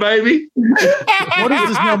got it, baby. What is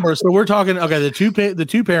this number? So we're talking, okay, the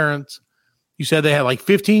two parents, you said they had like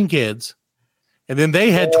 15 kids, and then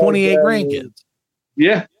they had 28 grandkids.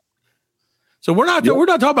 Yeah. So we're not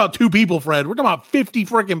talking about 2 people, Fred. We're talking about 50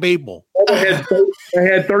 freaking people. They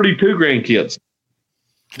had 32 grandkids.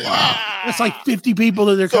 Wow. That's like 50 people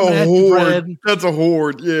that they're coming at you, Fred. That's a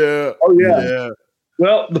horde. Yeah. Oh, yeah.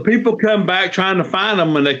 Well, the people come back trying to find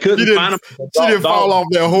them, and they couldn't find them. She didn't fall off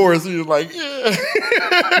their horse. He was like, yeah.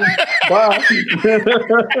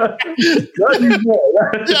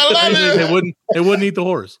 They wouldn't eat the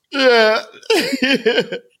horse. Yeah.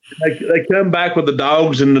 They come back with the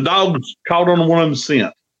dogs, and the dogs caught on one of them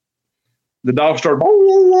scent. The dogs started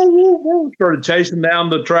chasing down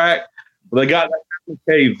the track. Well, they got in the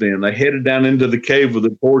cave then. They headed down into the cave with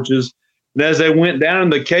the torches. And as they went down in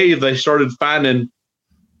the cave, they started finding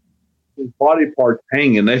body parts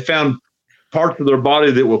hanging. They found parts of their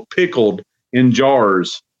body that were pickled in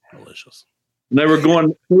jars. Delicious. And they were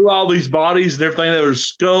going through all these bodies and everything. There were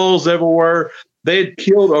skulls everywhere. They had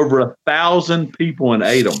killed over 1,000 people and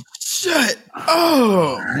ate them. Shut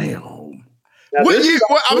up. What year?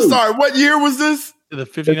 I'm sorry. What year was this? The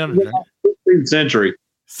 1500s. 16th century.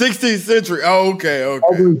 16th century. Oh, okay. Over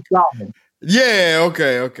in Scotland. Yeah.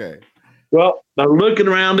 Okay. Well, they're looking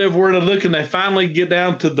around everywhere. They finally get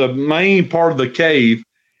down to the main part of the cave.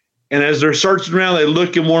 And as they're searching around, they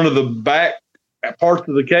look in one of the back parts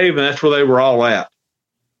of the cave, and that's where they were all at.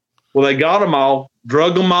 Well, they got them all,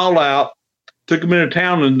 drug them all out, took them into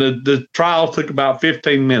town, and the trial took about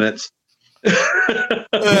 15 minutes.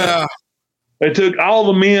 Yeah. They took all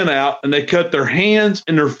the men out, and they cut their hands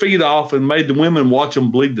and their feet off and made the women watch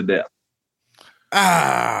them bleed to death.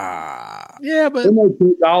 Yeah, but Then they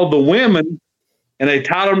took all the women, and they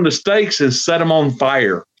tied them to stakes and set them on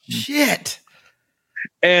fire. Shit.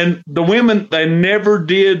 And the women, they never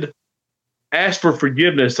did ask for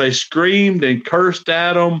forgiveness. They screamed and cursed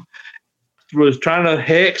at them, was trying to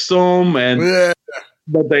hex them,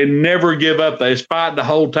 but they never give up. They was fighting the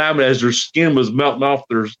whole time as their skin was melting off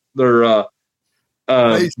their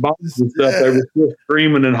bodies and stuff. They were still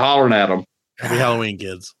screaming and hollering at them. Happy Halloween,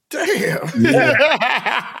 kids. Damn.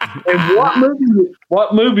 And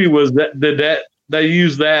what movie was that? Did that they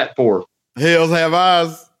use that for? Hills Have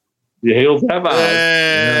Eyes. The Hills Have Eyes.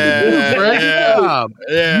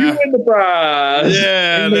 Yeah. You win the prize.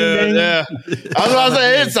 Yeah, dude, yeah. I was about to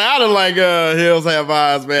say, it sounded like Hills Have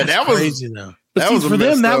Eyes, man. That was crazy though. But that see, was a for them,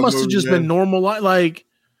 messed that up must have movie, just man. been normal. Like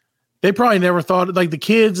they probably never thought, like the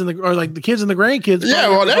kids and the grandkids. Yeah,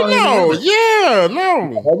 well, they know. Yeah,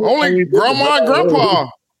 no. Only grandma and grandpa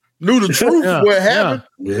knew the truth of what happened.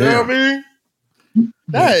 You know what I mean?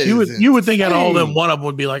 That You would think out of all of them, one of them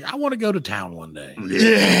would be like, I want to go to town one day.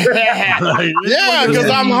 Yeah. Like, Yeah, because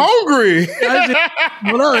I'm hungry.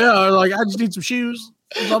 Like I just need some shoes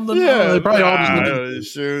or something. Yeah. They probably all just need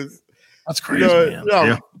shoes. That's You crazy, know, man. you know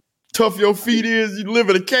how tough your feet is. You live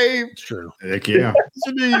in a cave. It's true. Heck yeah.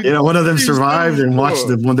 You need- You know, one of them these survived things. and watched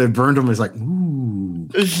the one that burned them. Is like, ooh.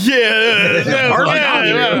 Yeah.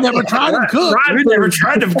 We never tried to cook. We never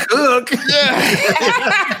tried to cook.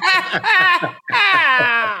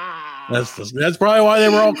 That's probably why they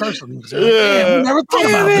were all cursing. So, Yeah. we never thought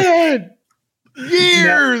about it.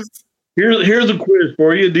 Years. Here's a quiz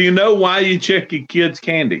for you. Do you know why you check your kids'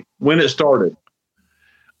 candy? When it started?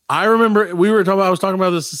 I remember I was talking about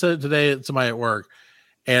this today at somebody at work,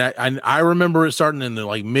 and I remember it starting in the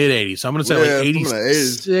like mid 80s. So I'm going to say Yeah, like something like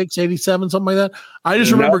 86, 87, something like that. I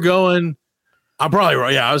just remember going, I'm probably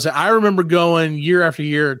right. Yeah. I remember going year after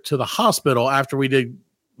year to the hospital after we did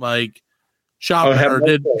like shopping or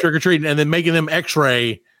did trick or treating and then making them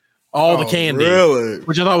x-ray all the candy, really?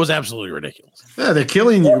 which I thought was absolutely ridiculous. Yeah, they're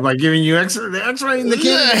killing you by giving you the X-ray and the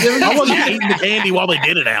candy. I wasn't eating the candy while they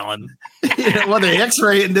did it, Alan. Well, they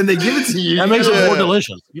X-ray it and then they give it to you. That makes it more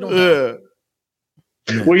delicious. You don't know.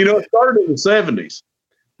 Well, it started in the 70s.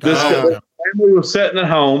 This family was sitting at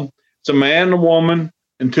home. It's a man, a woman,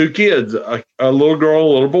 and two kids, a little girl,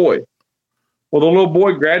 a little boy. Well, the little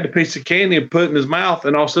boy grabbed a piece of candy and put it in his mouth,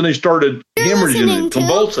 and all of a sudden he started hemorrhaging and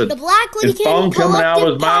convulsing. The Black and foam coming out of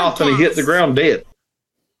his mouth, and he hit the ground dead.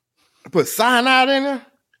 Put cyanide in there?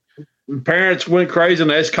 The parents went crazy, and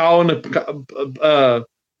they was calling the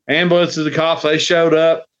ambulances, the cops. They showed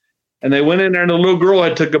up, and they went in there, and the little girl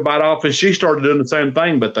had took a bite off, and she started doing the same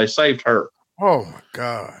thing, but they saved her. Oh, my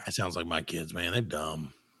God. That sounds like my kids, man. They're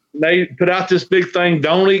dumb. They put out this big thing,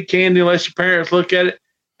 don't eat candy unless your parents look at it.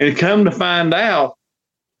 And come to find out,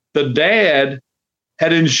 the dad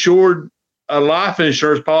had insured a life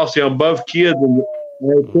insurance policy on both kids.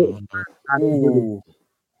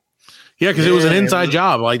 Yeah, because it was an inside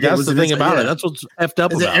job. Like, that's the thing about it. That's what's effed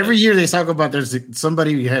up about every it. year they talk about there's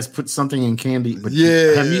somebody who has put something in candy. But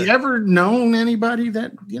Yeah. have you ever known anybody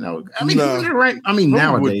that, I mean, No. you're right. I mean, Who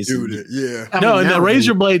nowadays. would do that? Yeah. I No, mean, and the nowadays-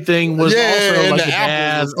 razor blade thing was Yeah, also and like the a apples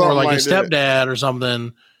dad or or something like a like that. stepdad or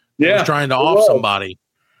something. Yeah. Was trying to It off was. somebody.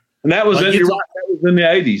 And that was, Like, that was in the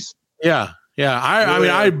 80s. Yeah. Yeah. I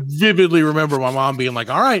mean, I vividly remember my mom being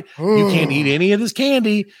like, all right, you can't eat any of this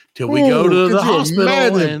candy till we go to the hospital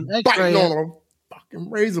and biting x-ray it. on a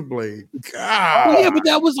fucking razor blade. Oh, God. yeah, but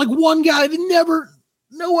that was like one guy that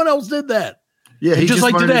no one else did that. Yeah, he just just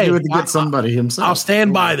like wanted today, to do it to get somebody himself. I'll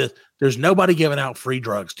stand by this. There's nobody giving out free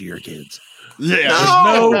drugs to your kids. Yeah.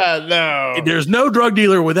 No. There's no drug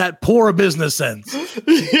dealer with that poor a business sense. They're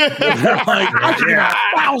like, I should give out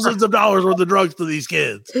thousands of dollars worth of drugs to these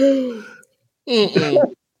kids. Yeah,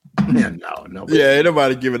 no. Yeah, ain't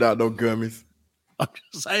nobody giving out no gummies. I'm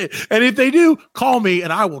just saying. And if they do, call me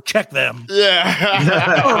and I will check them. Yeah.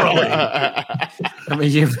 I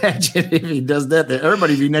mean, you imagine if he does that, then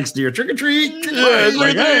everybody be next to your trick or treat. Yeah, it's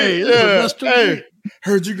Like, hey, this is the best trick or hey, treat.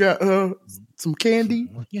 heard you got some candy.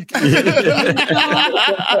 Yeah, I get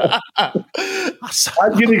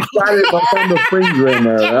excited if I find the freezer in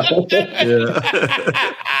there.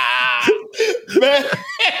 Man,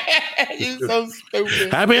 you're so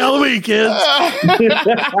stupid. Happy Halloween, kids. All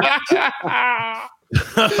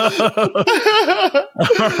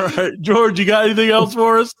right, George, you got anything else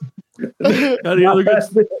for us? Any other good?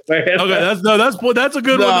 Okay, that's a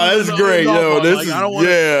good one. That's great. Yo, this is, I don't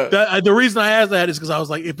want the reason I asked that is because I was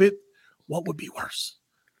like, what would be worse?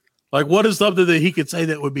 Like, what is something that he could say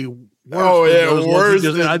that would be worse? Oh, yeah, worse.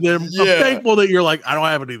 I'm thankful that you're like, I don't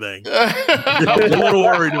have anything. I was a little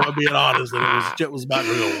worried, if I'm being honest, that it was about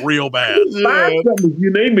to go real bad. You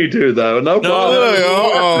need me to, though. No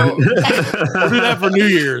problem. We'll do that for New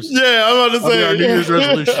Year's. Yeah, I'm about to say. Our New Year's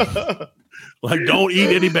resolution. Like, don't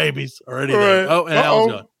eat any babies or anything. Right. Oh, and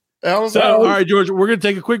Alan's gone. So, all right, George, we're going to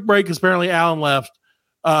take a quick break because apparently Alan left.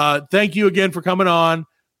 Thank you again for coming on.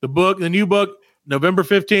 The new book, November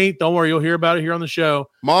 15th. Don't worry, you'll hear about it here on the show.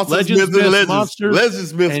 Legends,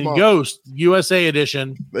 Monsters, and Ghost, USA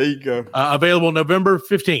edition. There you go. Available November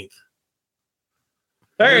 15th.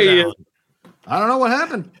 There he is. I don't know what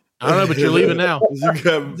happened. I don't know, but you're leaving now.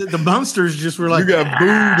 The monsters just were like, you got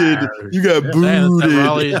booted. You got booted.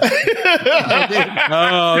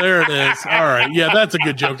 Oh, there it is. All right. Yeah, that's a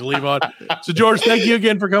good joke to leave on. So, George, thank you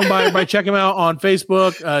again for coming by. Everybody, check him out on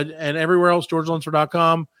Facebook and everywhere else,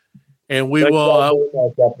 GeorgeLunsford.com. And we will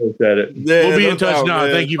we'll be in touch now.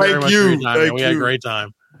 Thank you very much for your time, man. We had a great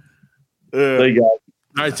time. Thank you, guys.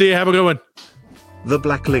 All right, see you. Have a good one. The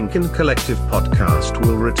Black Lincoln Collective podcast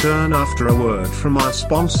will return after a word from our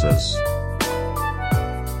sponsors.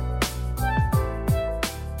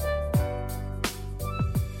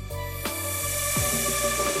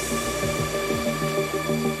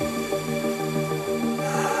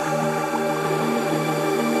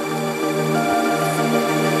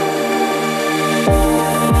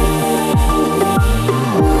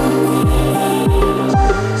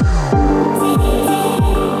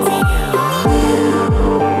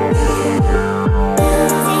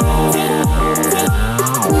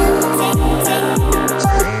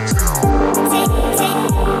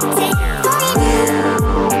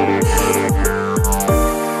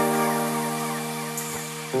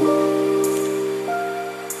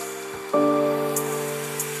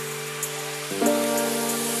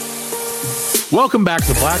 Welcome back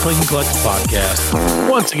to the Black Lincoln Collective Podcast.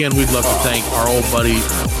 Once again, we'd love to thank our old buddy.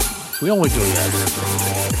 We only do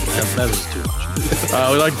that. That is too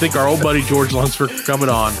much. We'd like to thank our old buddy George Lunsford for coming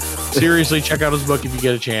on. Seriously, check out his book if you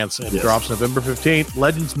get a chance. It drops November 15th.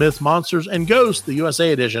 Legends, Myths, Monsters, and Ghosts, the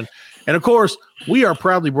USA edition. And of course, we are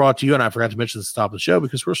proudly brought to you, and I forgot to mention this at the top of the show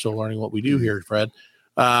because we're still learning what we do here, Fred,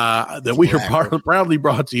 that we are proudly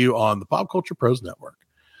brought to you on the Pop Culture Pros Network.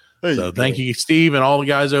 So thank you, Steve, and all the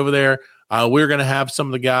guys over there. We're going to have some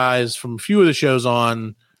of the guys from a few of the shows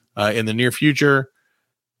on in the near future.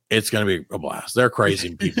 It's going to be a blast. They're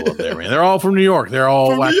crazy people up there, man. They're all from New York. They're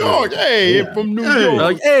all from New York. Hey, from New York. They're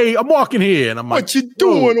like, hey, I'm walking here, and I'm like, what you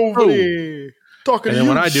doing over there? Talking to you,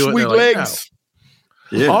 when I do sweet legs.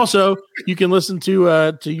 No. Yeah. Also, you can listen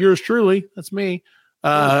to yours truly. That's me.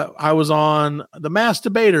 I was on the Mass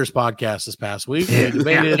Debaters podcast this past week. We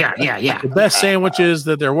debated the best sandwiches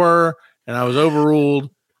that there were, and I was overruled.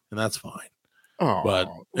 And that's fine. But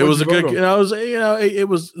it was a good, it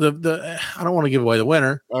was the I don't want to give away the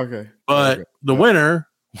winner. Okay. But the winner,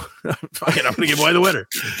 I'm going to give away the winner.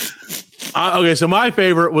 Okay. So my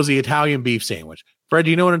favorite was the Italian beef sandwich. Fred,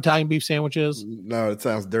 do you know what an Italian beef sandwich is? No, it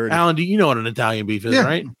sounds dirty. Alan, do you know what an Italian beef is,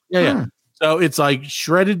 right? Yeah. So it's like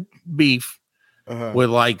shredded beef with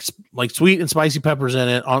like sweet and spicy peppers in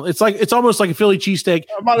it. It's almost like a Philly cheesesteak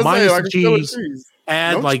minus the cheese.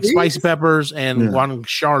 Add spicy peppers and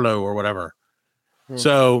guanciale or whatever.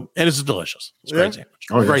 So, and it's delicious. It's a great sandwich.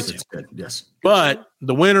 Great sandwich. Good. Yes. But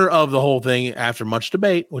the winner of the whole thing, after much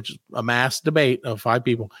debate, which is a mass debate of 5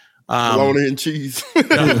 people, bologna and cheese. No,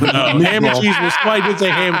 ham and cheese. Somebody did say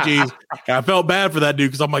ham and cheese. And I felt bad for that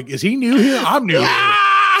dude because I'm like, is he new here? I'm new here.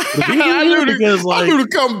 I knew to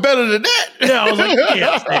come better than that. Yeah, I was like,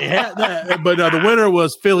 yes, they had that. But the winner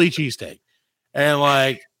was Philly cheesesteak, and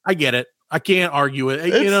I get it. I can't argue it.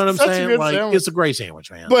 You know what I'm saying? It's a great sandwich,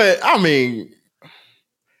 man. But I mean,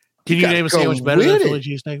 can you name a sandwich better than a Philly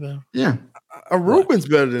cheesesteak, though? Yeah, a Reuben's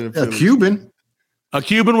better than a Philly. Cuban. A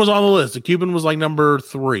Cuban was on the list. A Cuban was like number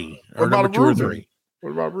 3 or number 2 or 3.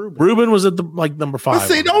 What about Reuben? Reuben was at the number 5. But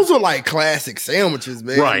see, those are like classic sandwiches,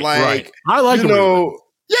 man. Right. I like them.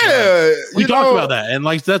 Yeah, we talked about that, and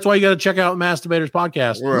that's why you got to check out Mass Debaters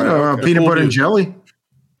podcast. Right. Peanut butter and jelly.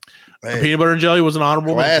 Hey. Peanut butter and jelly was an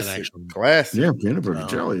honorable mention, actually. Classic. Yeah, peanut butter and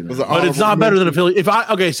jelly. But it's not better than a Philly. If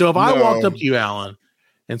I walked up to you, Alan,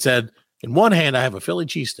 and said, in one hand I have a Philly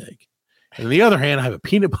cheesesteak, and in the other hand I have a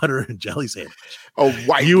peanut butter and jelly sandwich. Oh,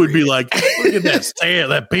 white. You would be like, look at that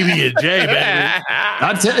that PB&J, baby.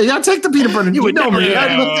 I'd take the peanut butter. You would know me.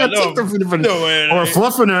 I'd take the peanut butter. Or a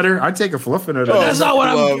Fluffernutter. I'd take a Fluffernutter. That's not what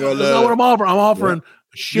I'm offering. I'm offering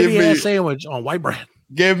a shitty ass sandwich on white bread.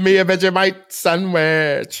 Give me a Vegemite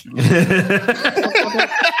sandwich.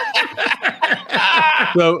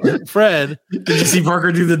 So, Fred, did you see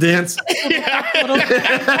Parker do the dance?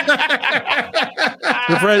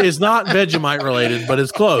 So Fred, it's not Vegemite related, but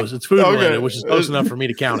it's close. It's food related, which is close enough for me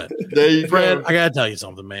to count it. There you Fred, go. I gotta tell you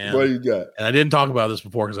something, man. What you got? And I didn't talk about this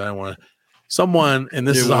before because I didn't want to. Someone, and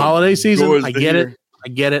this is the holiday season. I get it. I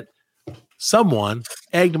get it. Someone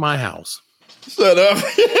egged my house. Shut up.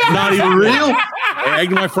 Not even real. They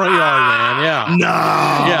egged my front yard, man. Yeah. No.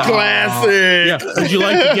 Yeah. Classic. Yeah. Would you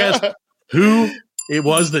like to guess who it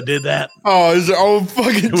was that did that? Oh, it's your own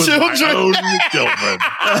fucking It was children. my own children.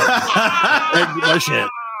 Egged my shit.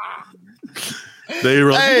 They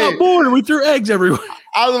were like, we got bored and we threw eggs everywhere.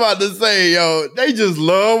 I was about to say, yo, they just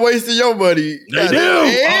love wasting your money. They do.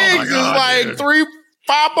 Eggs is like dude.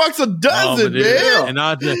 $5 a dozen, man. And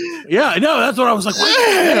not yeah, I know. That's what I was like.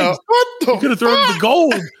 Yeah, what the You could have thrown the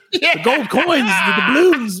gold, the gold coins, the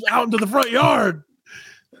doubloons out into the front yard.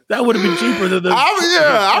 That would have been cheaper than the.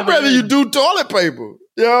 I'd rather you do toilet paper.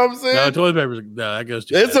 You know what I'm saying? No, toilet paper. No, that goes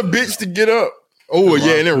too. It's a bitch to get up. Oh,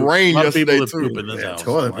 yeah, and it rained yesterday, too.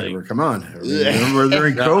 Toilet paper, come on. Remember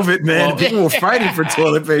during COVID, man, people were fighting for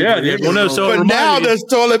toilet paper. Yeah, well, no, so but now there's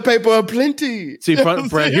toilet paper aplenty. See,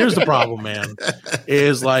 Fred, here's the problem, man.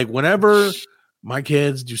 Is like whenever my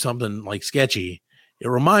kids do something like sketchy, it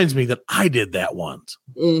reminds me that I did that once.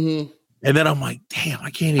 Mm-hmm. And then I'm like, damn, I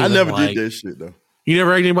can't even. I never like, did that shit, though. You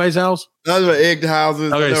never egged anybody's house? I never egged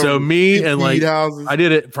houses. Okay, so me and like houses. I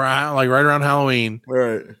did it for like right around Halloween.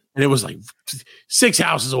 Right. And it was like 6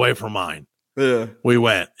 houses away from mine. Yeah. We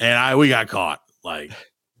went and we got caught. Like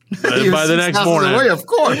by the next morning. Away, of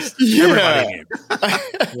course. Everybody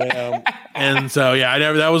came. And so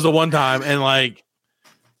that was the one time. And like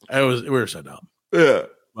we were so dumb. Yeah.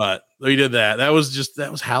 But we did that. That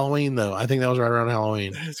was Halloween though. I think that was right around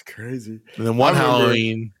Halloween. That's crazy. And then one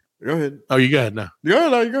Halloween. Go ahead. Oh, you go ahead now.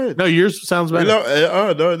 Go ahead. No, yours sounds better. No,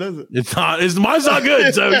 it doesn't. It's not. Mine's not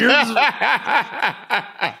good. So yours.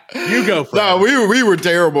 You go. Fred. No, we were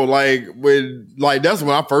terrible. Like that's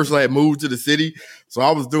when I first moved to the city. So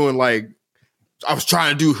I was doing I was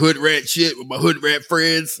trying to do hood rat shit with my hood rat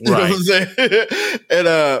friends. You know what I'm saying?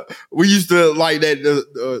 And we used to like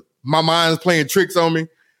that. My mind's playing tricks on me.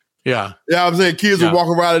 Yeah. Yeah, I'm saying kids would walk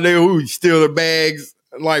around in there, we would steal their bags.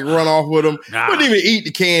 Run off with them. Wouldn't even eat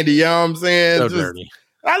the candy. You know what I'm saying? So dirty.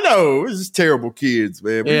 I know. It's just terrible kids,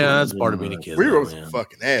 man. That's part of being a kid. We were some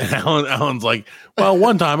fucking ass. Alan's like, well,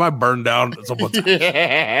 one time I burned down someone's house.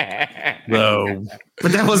 No.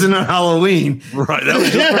 But that wasn't on Halloween. Right. That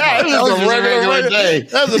was just a regular day.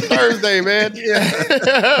 That was a Thursday, man.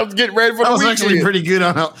 I was getting ready for the weekend. I was actually pretty good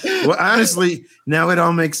on Well, honestly, now it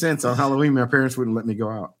all makes sense. On Halloween, my parents wouldn't let me go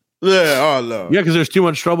out. Yeah, oh no. Yeah, because there's too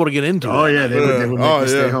much trouble to get into. Oh yeah, they would make me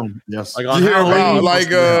stay home. Yes. Like on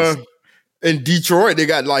Halloween, in Detroit, they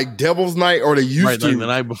got Devil's Night, or they used to the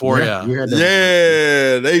night before. Yeah,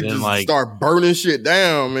 they just start burning shit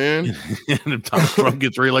down, man. And if Donald Trump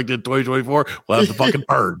gets reelected in 2024, we'll have the fucking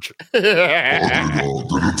purge.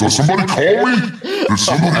 Did somebody call me? Did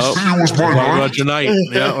somebody say it was my night? About your night.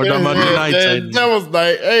 Yeah, we're talking about your night. Devil's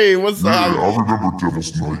Night. Hey, what's up? I remember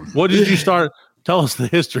Devil's Night. What did you start? Tell us the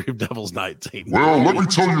history of Devil's Night, Satan. Well, let me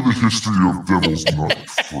tell you the history of Devil's Night,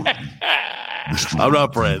 Freddy. I'm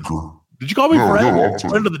not Fred. Did you call me Fred? No,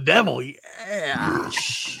 friend of the devil. Yeah.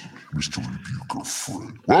 Yes, Mr. Rebuker,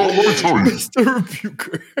 Fred. Well, let me tell you. Mr.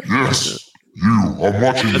 Rebuker. Yes, I'm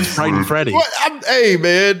watching. That's Frightened Freddy. Hey,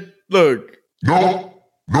 man, look. No.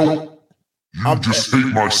 You just hate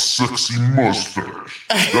my sexy mustache.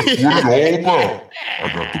 That's what it's all about. I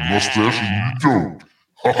got the mustache and you don't.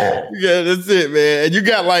 Yeah, that's it, man. And you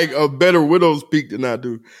got a better widow's peak than I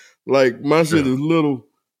do. My shit is little.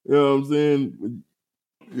 You know what I'm saying?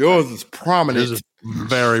 Yours is prominent. Yours is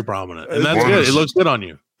very prominent. And that's good. It looks good on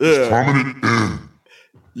you. Yeah. Prominent and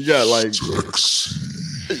you got sexy.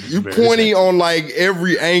 You pointy on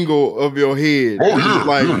every angle of your head. Oh yeah.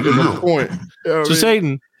 There's a point. You know so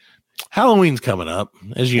Satan, Halloween's coming up,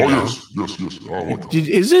 as you know. Yes.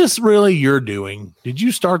 Is this really your doing? Did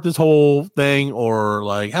you start this whole thing, or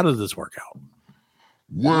how does this work out?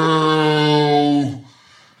 Well,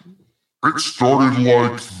 it started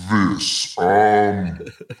like this. I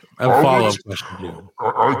have a follow-up question.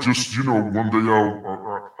 I just, one day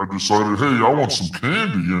I decided, hey, I want some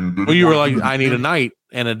candy, and you were like, I need a night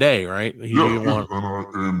and a day, right?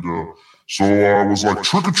 So I was like,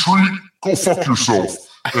 trick or treat, go fuck yourself.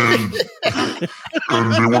 And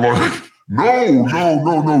they were like, no, you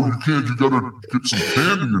can't. You gotta get some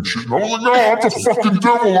candy and shit. And I was like, no, I'm the fucking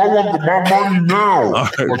devil. I want my money now. All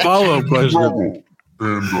right, follow-up question.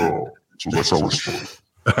 And so that's how it started.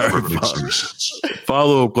 That makes any sense.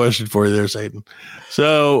 Follow-up question for you there, Satan.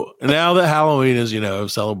 So now that Halloween is,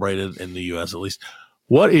 celebrated in the U.S. at least,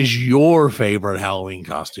 what is your favorite Halloween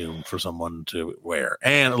costume for someone to wear?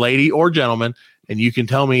 And lady or gentleman, and you can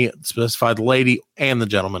tell me, specify the lady and the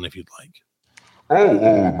gentleman if you'd like.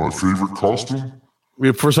 Oh, my favorite costume?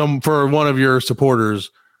 For one of your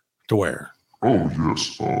supporters to wear. Oh,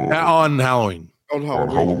 yes. On Halloween. On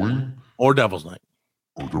Halloween? Or Devil's Night.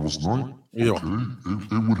 Or Devil's Night? Either one.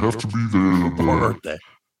 It would have to be the or Earth Day.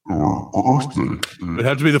 Or Earth Day. It would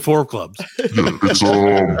have to be the 4 clubs. Yeah, it's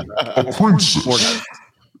a princess.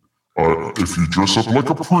 If you dress up like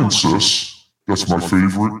a princess, that's my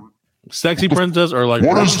favorite. Sexy princess or like...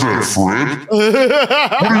 What is that, Fred?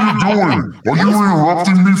 What are you doing? Are you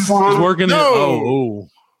interrupting me, Fred? He's working No.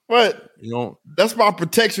 What? That's my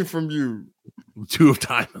protection from you. 2 of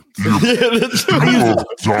diamonds. The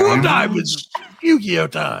 2 of diamonds. Yu-Gi-Oh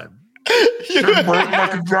time. Shining bright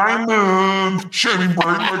like a diamond. Shining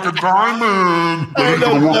bright like a diamond. That ain't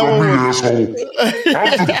gonna work on me, asshole.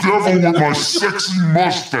 I'm the devil with my sexy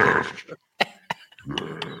mustache.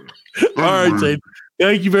 All right, Zane.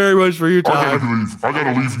 Thank you very much for your time. I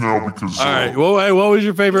gotta leave now because. All right. Well, hey, what was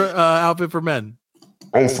your favorite outfit for men?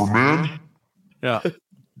 Oh, for men? Yeah.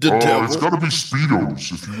 It's got to be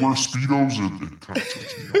Speedos. If you wear Speedos, it kind of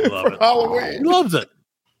takes me out. Love it. Halloween. He loves it.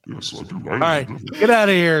 Yes, I do. All right. Get out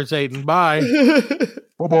of here, Satan. Bye.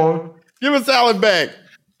 Bye-bye. Give us Alan back.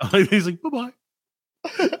 He's like, bye-bye.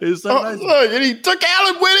 It's so nice. Look, and he took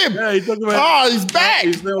Alan with him. Yeah, he took him in. Oh, he's back.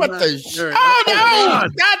 What the shit? Oh, no.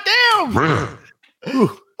 Goddamn.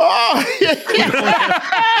 Man. Oh,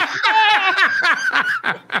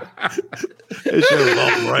 It's your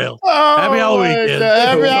off rail. Oh, Happy Halloween, kids.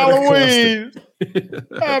 Happy Halloween.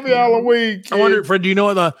 Happy Halloween, kids. I wonder, Fred, do you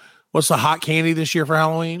know what's the hot candy this year for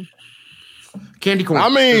Halloween? Candy corn. I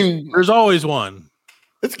mean, there's always one.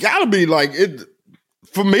 It's got to be like it.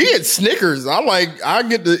 For me, it's Snickers. I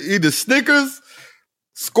get to either Snickers,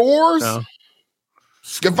 Scores. No.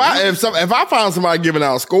 If I find somebody giving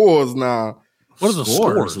out Scores now, what is the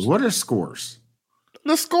Scores? What are Scores?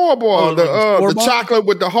 The scoreboard, the chocolate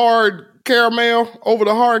with the hard caramel over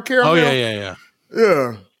the hard caramel. Oh yeah.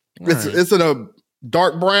 It's in a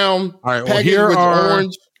dark brown package with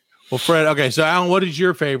orange. Well, Fred, okay. So, Alan, what is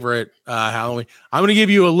your favorite Halloween? I'm going to give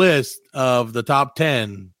you a list of the top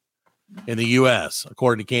 10 in the U.S.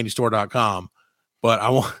 according to CandyStore.com. But I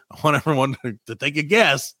want everyone to take a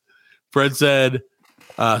guess. Fred said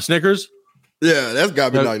Snickers. Yeah, that's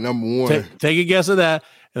got to be like number one. Take a guess of that.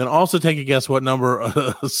 And then also take a guess what number a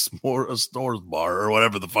S'mores bar or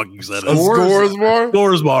whatever the fuck you said. A S'mores bar?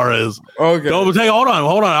 S'mores bar is. Okay. Hold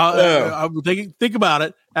on. I'll think about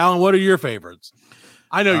it. Alan, what are your favorites?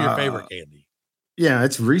 I know your favorite candy. Yeah,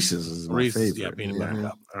 it's Reese's is my Reese's, favorite. Yeah, peanut butter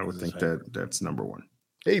cup. I would think that's number one.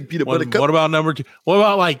 Hey, peanut butter cup. What about number 2? What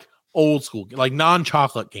about like old school, like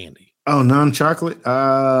non-chocolate candy? Oh, non-chocolate?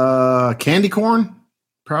 Candy corn?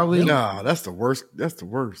 Probably. No, that's the worst. That's the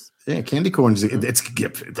worst. Yeah, candy corn.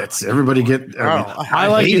 That's everybody get.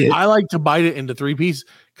 I like to bite it into 3 pieces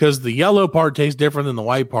because the yellow part tastes different than the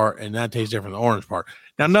white part, and that tastes different than the orange part.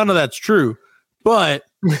 Now, none of that's true, but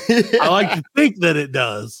I like to think that it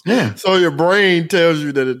does. Yeah. So your brain tells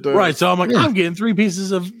you that it does. Right. So I'm like, I'm getting 3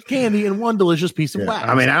 pieces of candy and 1 delicious piece of wax.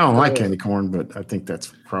 I mean, I don't like candy corn, but I think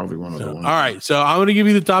that's probably one of the ones. All right. So I'm going to give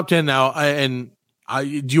you the top 10 now. Do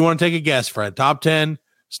you want to take a guess, Fred? Top 10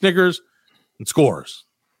 Snickers and Scores.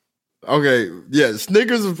 Okay. Yeah.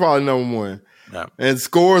 Snickers is probably number 1. Yeah. And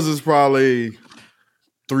Scores is probably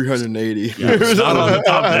 380. Yeah, it's not on the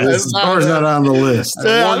top 10. Scores not on the list.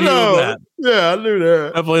 Yeah, I know. Yeah, I knew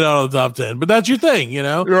that. Definitely not on the top 10, but that's your thing,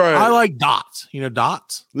 Right. I like dots.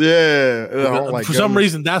 Dots. Yeah. I don't like For some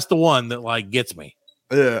reason, that's the one that like gets me.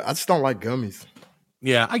 Yeah, I just don't like gummies.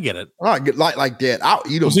 Yeah, I get it. I get like that. I'll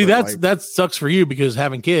eat them. Well, see, that sucks for you because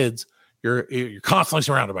having kids, you're constantly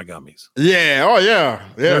surrounded by gummies. Yeah. Oh yeah.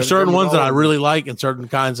 There are certain ones that I really like, and certain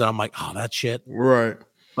kinds that I'm like, oh, that shit. Right.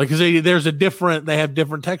 Like, because they have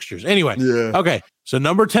different textures. Anyway. Yeah. Okay. So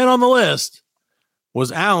number 10 on the list was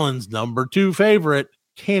Alan's number 2 favorite,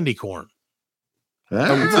 candy corn. I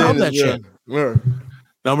love that shit. Yeah.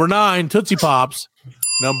 Number 9, Tootsie Pops.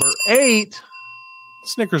 Number 8,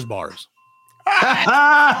 Snickers bars. All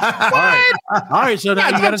right. So now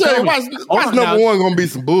you got to tell me. Why's number 1 going to be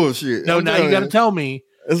some bullshit? No, now you got to tell me.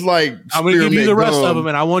 It's like I'm going to give you the rest of them,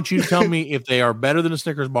 and I want you to tell me if they are better than a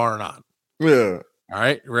Snickers bar or not. Yeah. All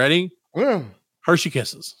right. Ready? Yeah. Hershey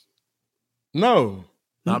Kisses. No.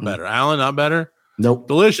 Not better. Alan, not better? Nope.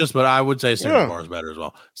 Delicious, but I would say Snickers bar is better as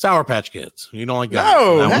well. Sour Patch Kids. You don't like that?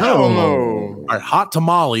 No. Hell no. All right. Hot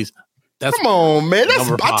Tamales. That's Come on, man. That's,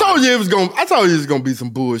 number I 5. told you it was gonna be some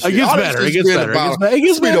bullshit. It gets All this better. It shit's gets been better. about- It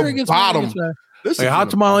gets this be better. the It gets better. bottom. It gets better. This Okay, is Hot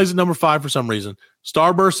the- Tamales is number 5 for some reason.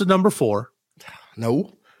 Starburst is number 4.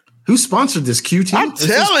 No. Who sponsored this? QT? I'm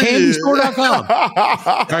telling you. CandyStore.com.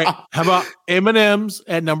 All right. How about M&M's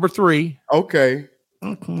at number 3? Okay.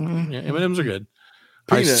 Yeah, M&M's are good.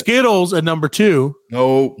 All right, Peanut. Skittles at number 2.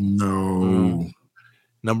 No.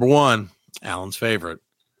 Number 1, Alan's favorite.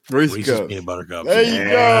 Reese's Cups. Peanut Butter Cups. There you go.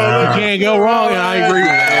 You can't go wrong, and I agree with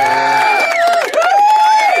that.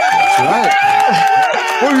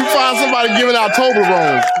 Where you find somebody giving out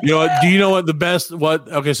Toblerones? You know what? Do you know what the best?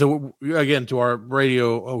 Okay, so again, to our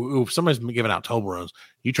radio, somebody's been giving out Toblerones.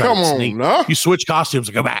 You try Come to on, sneak. nah. You switch costumes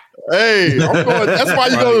and go back. Hey, I'm going, that's why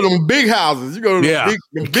you go to them big houses. You go to Yeah.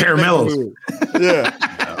 the big Caramellos. neighborhoods.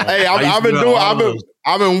 Yeah. Hey, I've been do doing. all those.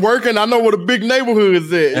 I've been working. I know where the big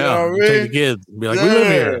neighborhoods at. You know what I mean? Take the kids. And be like, we live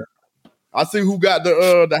here. I see who got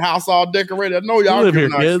the house all decorated. I know y'all We live here,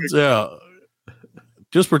 giving out kids. Yeah.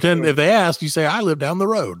 Just pretend if they ask, you say, I live down the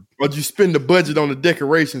road. But you spend the budget on the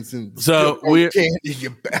decorations and So on we- candy, you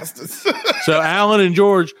bastards. So Alan and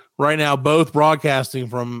George right now both broadcasting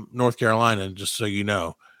from North Carolina, just so you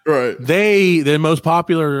know. Right. The most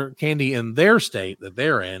popular candy in their state that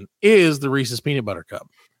they're in is the Reese's Peanut Butter Cup.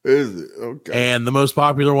 Is it? Okay. And the most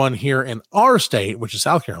popular one here in our state, which is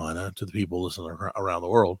South Carolina, to the people listening around the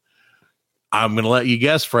world, I'm going to let you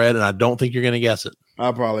guess, Fred, and I don't think you're going to guess it.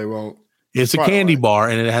 I probably won't. It's a Probably candy won't. bar,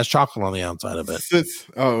 and it has chocolate on the outside of it.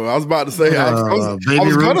 I was about to say. I was Baby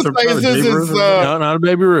going Ruth to or say probably since Baby it's Ruth or No, not a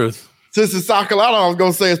Baby Ruth. since it's South Carolina, I was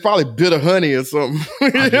going to say it's probably bitter honey or something.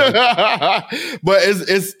 But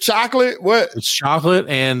it's chocolate. What? It's chocolate,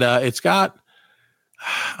 and it's got.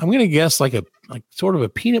 I'm going to guess like sort of a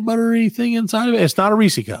peanut buttery thing inside of it. It's not a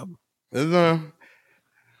Reese cup. It's,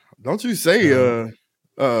 don't you say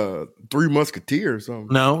Three Musketeers or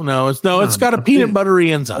something? No. It's got a peanut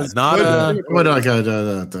buttery inside. Not a. What, like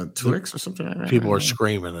the Twix or something like that? People are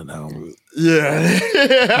screaming at home. Yeah.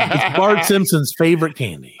 It's Bart Simpson's favorite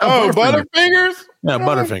candy. Oh, Butterfingers? Yeah,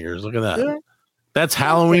 Butterfingers. Look at that. Yeah. That's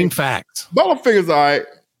Halloween facts. Butterfingers, all right.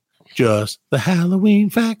 Just the Halloween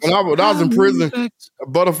facts. When I was in prison, Facts.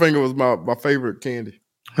 Butterfinger was my favorite candy.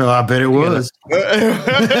 Oh, I bet it was.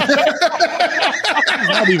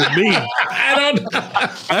 Not even me. I don't know.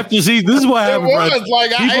 After see, this is what It happened. Fred. was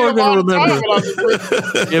like I People ate are them going all to the time remember. when I was in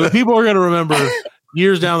prison. Yeah, but people are going to remember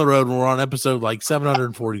years down the road when we're on episode like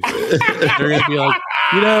 743. They're going to be like,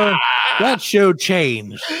 you know, that show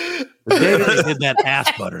changed the day that they did that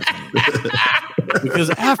ass butter thing. Because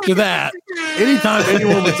after that, anytime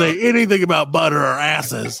anyone would say anything about butter or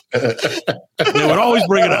asses, they would always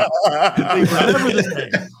bring it up. They remember this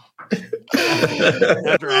thing.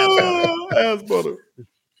 After ass butter. Ass butter.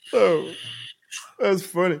 Oh, that's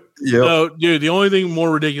funny. Yep. So, dude, the only thing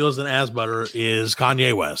more ridiculous than ass butter is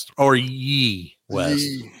Kanye West or Ye West.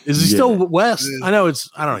 Yee. Is he Yeah. still West? I know it's.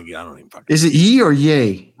 I don't even fucking. Is it ye or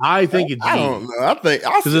yay? I think it's I Ye don't know. I think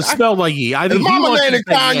because it's spelled like Ye. I his think he mama wants named to it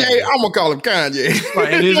say Kanye. Ye. I'm gonna call him Kanye.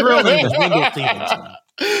 Right, and his real name is Wendell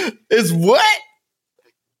Stevenson. It's what?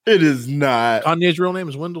 It is not. Kanye's real name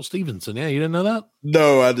is Wendell Stevenson. Yeah, you didn't know that?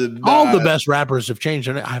 No, I did not. All the best rappers have changed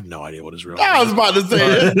their name. I have no idea what his real name I was is. about to say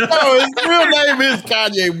it. No, his real name is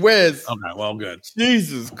Kanye West. Okay, well, good.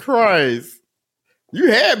 Jesus Christ. You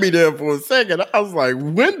had me there for a second. I was like,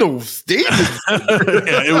 Wendell Stevens.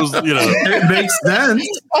 Yeah, it was, you know. It makes sense.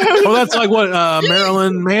 Well, that's like what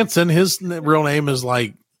Marilyn Manson, his real name is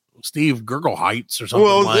like Steve Gurgleheights or something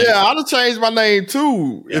Well, like yeah, I'd have changed my name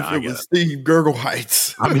too Yeah, I if it get was it. Steve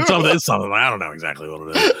Gurgleheights. I mean, it's something. I don't know exactly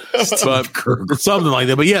what it is, but it's something like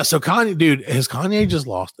that. But yeah, so Kanye, dude, has Kanye just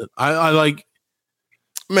lost it? I like.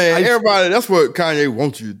 Man, everybody, that's what Kanye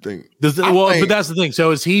wants you to think. But that's the thing.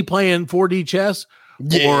 So is he playing 4D chess,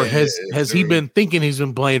 or has he been thinking he's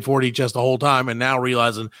been playing 4D chess the whole time and now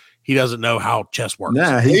realizing he doesn't know how chess works?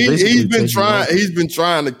 Nah, He's been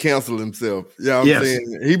trying to cancel himself. You know what I'm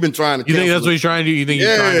saying? He's been trying to You cancel think that's what he's trying to do? You think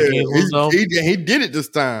he's trying to cancel himself? he did it this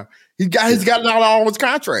time. He's gotten out of all his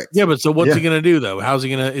contracts. Yeah, but so what's he gonna do though? How's he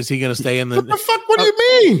gonna? Is he gonna stay in the? What the fuck? What do you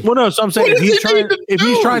mean? Well, no. So I'm saying What if he's does he trying, need to if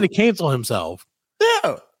he's do? trying to cancel himself,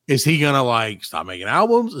 Yeah. is he gonna like stop making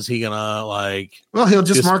albums? Is he gonna like? Well, he'll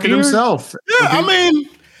just market disappear? himself. Yeah, I mean,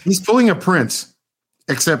 He's pulling a Prince,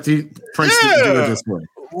 except Prince didn't do it this way.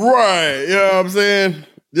 right. You know what I'm saying?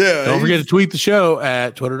 Yeah. Don't forget to tweet the show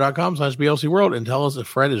at twitter.com/BLC World and tell us if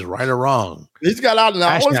Fred is right or wrong. He's got out in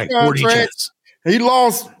all his Hashtag 40 contracts. chats. He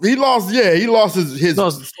lost his worth.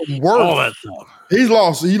 All that stuff. He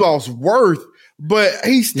lost worth, but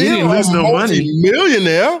he's still didn't lose a no money.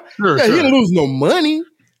 multi-millionaire. Sure, He sure. didn't lose no money.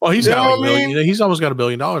 Well, he's You got know like what I mean? he's almost got $1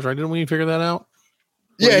 billion, right? Didn't we figure that out?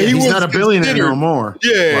 Yeah, he's not a billionaire considered- no more.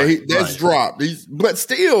 Yeah, that's dropped. But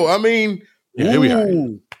still, I mean, Yeah, we are.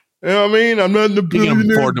 you know what I mean? I'm not in the He can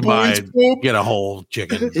billionaire afford to buy, boys club. get a whole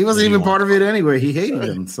chicken. He wasn't even part of it anyway. He hated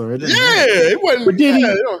him, so it didn't matter. Yeah, it wasn't. But did he?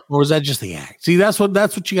 yeah. Or was that just the act? See, that's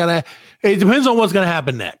what you gotta. It depends on what's gonna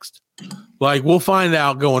happen next. Like we'll find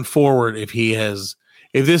out going forward if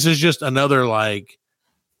this is just another like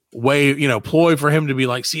way, ploy for him to be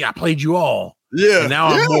like, see, I played you all. Yeah, And now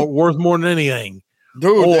I'm worth more than anything.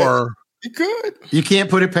 dude. Or he could. You can't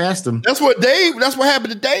put it past him. That's what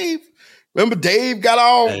happened to Dave. Remember, Dave got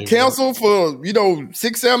all canceled for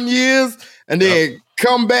 6-7 years, and then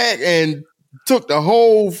come back and took the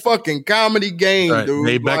whole fucking comedy game, right, dude.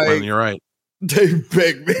 Dave Beckman, you're right. Dave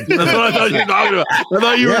Beckman. That's what I thought you were talking about. I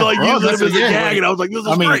thought you were like using him as a gag, and I was like, this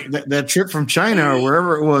is great. That trip from China or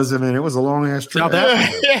wherever it was, it was a long ass trip. South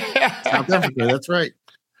Africa. South Africa, that's right.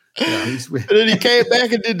 Yeah, And then he came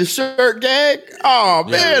back and did the shirt gag. Oh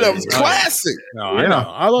man, that was classic. No, I know.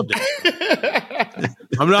 I loved it.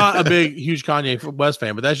 I'm not a huge Kanye West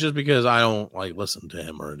fan, but that's just because I don't like listen to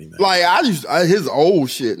him or anything. Like his old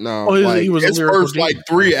shit now. Oh, like, he was his a lyrical first like genius.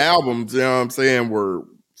 3 albums, you know what I'm saying, were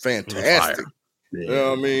fantastic. Yeah. You know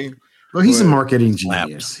what I mean? Well, he's a But- marketing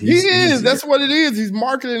genius. He is. That's what it is. He's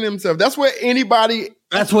marketing himself. That's what anybody.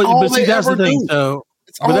 That's what. all But see, they that's the ever thing. do. So,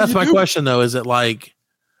 all but that's you my do. question though. Is it like,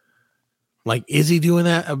 is he doing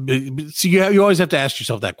that? So you always have to ask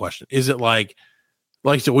yourself that question. Is it like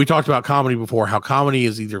so we talked about comedy before? How comedy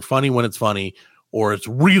is either funny when it's funny, or it's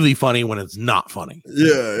really funny when it's not funny.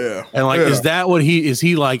 Yeah. And like, Yeah. is that what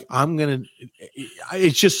he like? I'm gonna.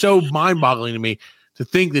 It's just so mind boggling to me to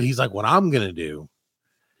think that he's like, what I'm gonna do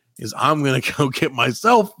is I'm gonna go get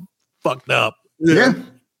myself fucked up, Yeah.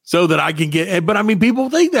 so that I can get. But I mean, people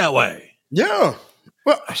think that way. Yeah.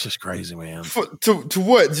 Well, That's just crazy, man. to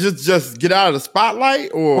what? Just get out of the spotlight,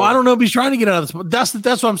 or Well, I don't know if he's trying to get out of this.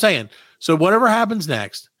 That's what I'm saying. So whatever happens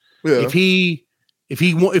next, Yeah. if he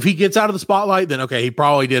gets out of the spotlight, then okay, he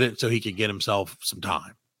probably did it so he could get himself some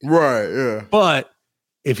time. Right. Yeah. But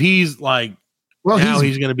if he's like, Well, now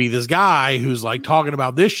he's going to be this guy who's like talking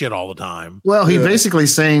about this shit all the time. Well, he Yeah. basically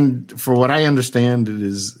saying, for what I understand, it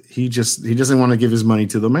is he doesn't want to give his money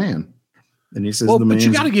to the man, and he says Well, the but man.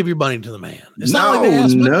 you got to give your money to the man. It's No, not like they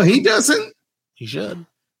ask me. no, he doesn't. He should.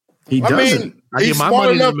 He I doesn't. mean, I give he's my smart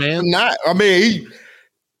money to enough the man. to not. I mean,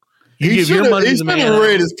 You he give your should money have. to He the should have man.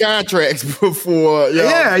 read his contracts before. you know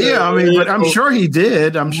what I'm Yeah. I mean, but I'm saying? sure he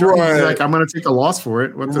did. I'm sure he's Right. like, I'm going to take a loss for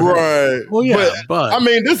it. What the heck? Right. Well, yeah, but I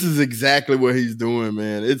mean, this is exactly what he's doing,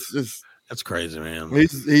 man. It's just that's crazy, man.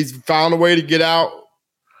 he's found a way to get out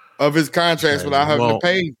of his contracts without having Well- to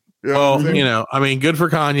pay. You know what I'm Well, saying? I mean, good for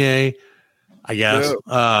Kanye, I guess.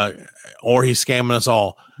 Or he's scamming us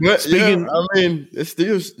all. But Speaking- I mean, it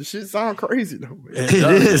still the shit sound crazy though. Man. It It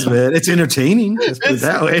does. is, man. It's entertaining. Let's put it It's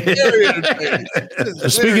that way. very entertaining.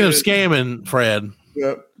 It's Speaking very of scamming, Fred,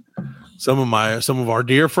 Yep. some of our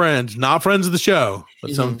dear friends, not friends of the show, but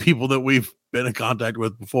Mm-hmm. some people that we've been in contact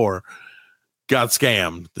with before, got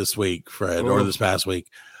scammed this week, Fred, or Oh. this past week.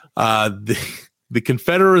 The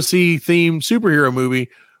Confederacy themed superhero movie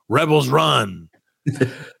Rebels Run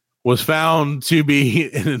was found to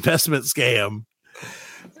be an investment scam.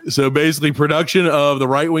 So basically, production of the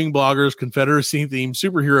right wing bloggers Confederacy themed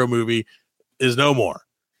superhero movie is no more,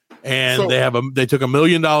 and So- they took $1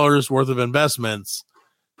 million worth of investments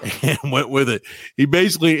and went with it. He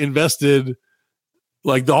basically invested,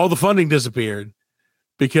 like all the funding disappeared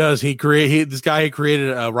because this guy had created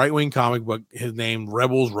a right wing comic book. His name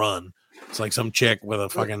Rebels Run. It's like some chick with a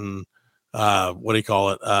fucking what do you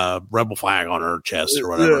call it? Rebel flag on her chest or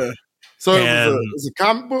whatever. Yeah. So And- it's a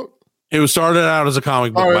comic book. It was started out as a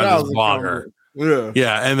comic book Started by out this as a blogger. comic Yeah.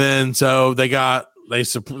 Yeah, and then so they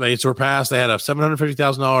surpassed. They had a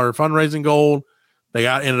 $750,000 fundraising goal.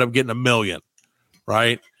 Ended up getting $1 million,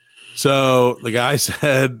 right? So the guy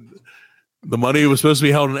said the money was supposed to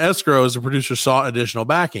be held in escrow as the producer sought additional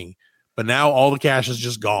backing, but now all the cash is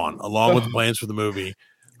just gone, along with the plans for the movie.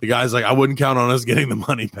 The guy's like, I wouldn't count on us getting the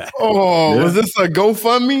money back. Oh, Yeah. was this a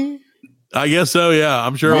GoFundMe? I guess so. Yeah,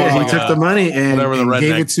 I'm sure. it was Yeah, he like took the money and, whatever the and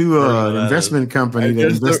gave redneck it to version of an that investment company I that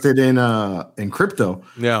guess invested in crypto.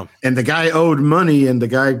 Yeah, And the guy owed money, and the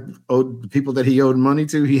guy owed the people that he owed money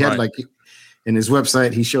to. He had Right. like in his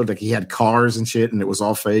website, he showed like he had cars and shit, and it was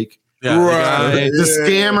all fake. yeah. the Right. guy- The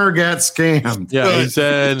scammer got scammed. Yeah, he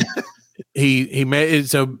said he made it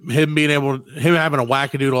so him having a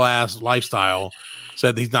wackadoodle ass lifestyle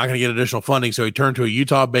said he's not going to get additional funding, so he turned to a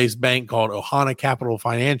Utah-based bank called Ohana Capital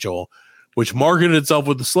Financial, which marketed itself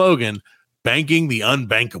with the slogan "Banking the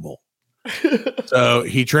Unbankable." So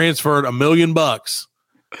he transferred $1 million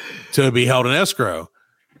to be held in escrow.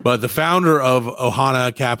 But the founder of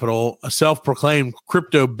Ohana Capital, a self-proclaimed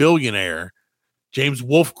crypto billionaire, James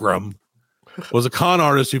Wolfgram, was a con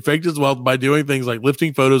artist who faked his wealth by doing things like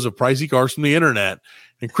lifting photos of pricey cars from the internet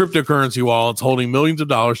and cryptocurrency wallets holding millions of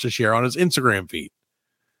dollars to share on his Instagram feed.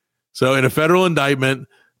 So in a federal indictment,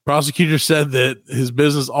 prosecutors said that his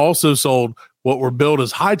business also sold what were billed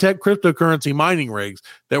as high-tech cryptocurrency mining rigs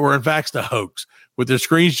that were in fact a hoax, with their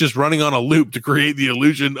screens just running on a loop to create the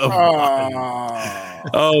illusion of mining.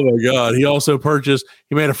 Oh my God. He also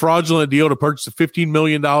made a fraudulent deal to purchase a $15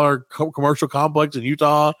 million commercial complex in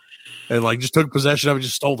Utah and like just took possession of it,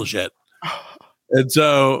 just stole the shit. And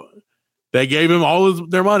so they gave him all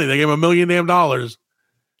of their money. They gave him $1 million damn dollars.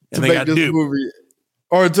 And they got duped.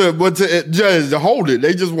 Or to hold it.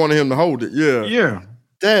 They just wanted him to hold it. Yeah. Yeah.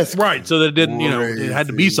 That's right. So that it didn't, it had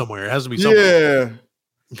to be somewhere. It has to be somewhere. Yeah.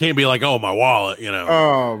 It can't be like, oh, my wallet,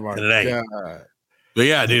 Oh my God. But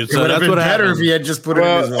yeah, dude. So that's what happened. Better if he had just put it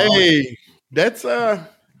in his wallet. Hey, that's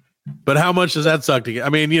But how much does that suck to get? I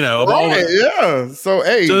mean, yeah. So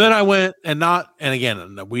So then I went and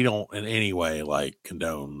again, we don't in any way like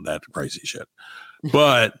condone that crazy shit.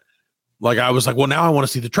 But like I was like, well, now I want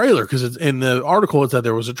to see the trailer because it's in the article. It said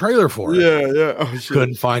there was a trailer for it. Yeah. Oh, shit.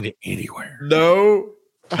 Couldn't find it anywhere. No,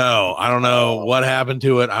 I don't know what happened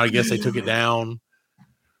to it. I guess they took it down.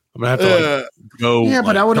 I'm gonna have to go. Yeah,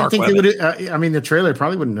 but I wouldn't think it would. I mean, the trailer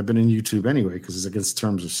probably wouldn't have been in YouTube anyway because it's against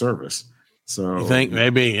terms of service. So you think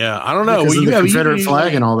maybe? Yeah, I don't know. Because of the Confederate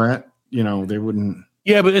flag and all that, they wouldn't.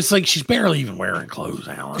 Yeah, but it's like she's barely even wearing clothes,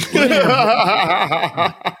 Alan. All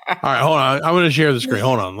right, hold on. I'm going to share the screen.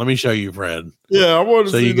 Hold on. Let me show you, Fred. Yeah, I want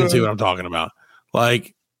to so see you can see what I'm talking about.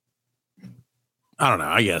 Like, I don't know.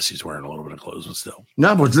 I guess she's wearing a little bit of clothes, but still.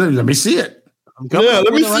 No, but let me see it. Yeah,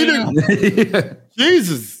 let me see it.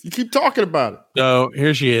 Jesus, you keep talking about it. So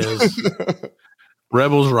here she is.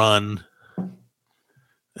 Rebels Run.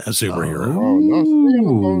 A superhero. Oh,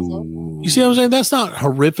 no. You see what I'm saying? That's not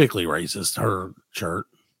horrifically racist, her shirt.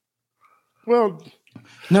 Well,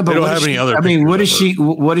 no, but they don't have any other. I mean, what is she?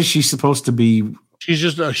 What is she supposed to be? She's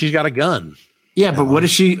just she's got a gun. Yeah, but what is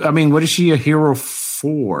she? I mean, what is she a hero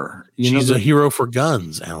for? She's a hero for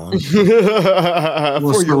guns, Alan.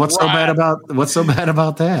 What's so bad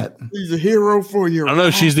about that? She's a hero for your. I don't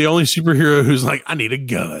know. She's the only superhero who's like, I need a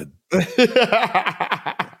gun.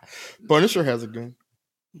 Punisher has a gun.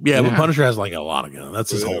 Yeah, but Punisher has like a lot of guns. That's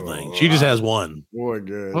his whole thing. She just has one. Boy,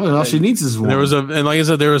 good. Well, all she needs is one. And like I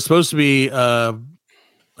said, there was supposed to be a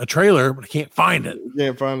trailer, but I can't find it. You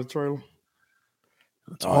can't find the trailer.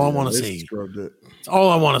 That's all I want to see. Scrubbed it. That's all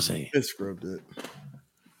I want to see. It scrubbed it.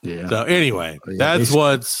 Yeah. So anyway, that's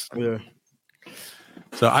what's. Yeah.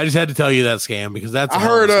 So I just had to tell you that scam because that's. I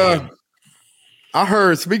heard.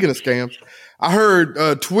 Speaking of scams, I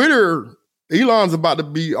heard Twitter. Elon's about to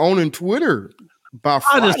be owning Twitter.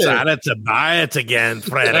 I decided to buy it again,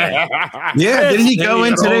 Freddie. Yeah, didn't he go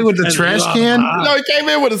in today with the trash can? No, he came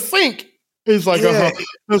in with a sink. He's like, I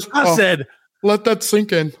said, let that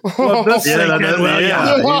sink in. Well, he's going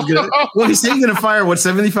to fire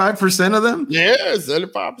 75% of them? Yeah,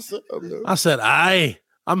 75% of them. I said,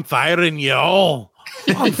 I'm firing y'all.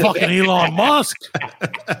 I'm fucking Elon Musk.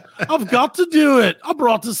 I've got to do it. I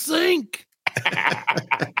brought the sink.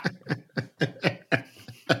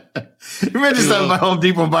 Imagine something by Home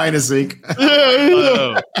Depot buying a sink.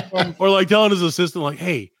 Or like telling his assistant, like,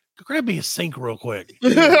 hey, go grab me a sink real quick.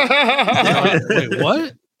 Wait,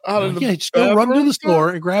 what? Yeah, just go run to the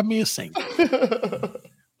store and grab me a sink.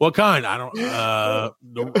 What kind? I don't a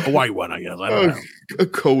white one, I guess. I don't know. A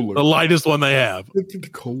Kohler. The lightest one they have. The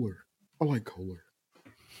Kohler. I like Kohler.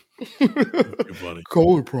 Too funny.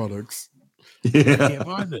 Kohler products. Yeah. I can't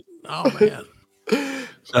find it. Oh man.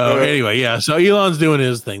 So anyway, yeah. So Elon's doing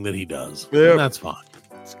his thing that he does. Yeah, that's fine.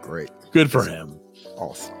 It's great. Good for him.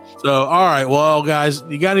 Awesome. So all right, well, guys,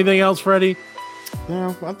 you got anything else, Freddie?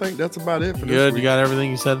 No, I think that's about it for Good. this week. You got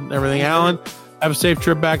everything you said. Everything, Alan. Have a safe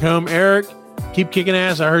trip back home, Eric. Keep kicking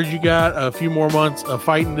ass. I heard you got a few more months of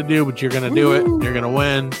fighting to do, but you're going to do it. You're going to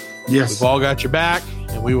win. Yes. We've all got your back,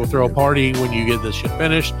 and we will throw a party when you get this shit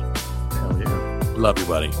finished. Hell yeah. Love you,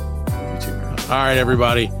 buddy. You too, man. All right,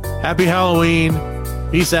 everybody. Happy Halloween.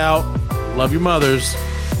 Peace out. Love your mothers.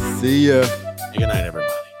 See ya. Good night,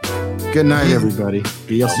 everybody. Good night, everybody.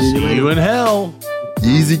 I'll see you in hell.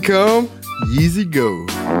 Easy come, easy go.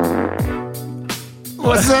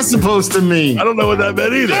 What's that supposed to mean? I don't know what that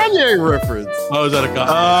meant either. Kanye reference. Oh, is that a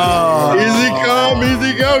Easy come,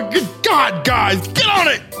 easy go. Good God, guys, get on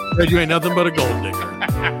it. You ain't nothing but a gold digger.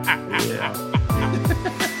 Yeah.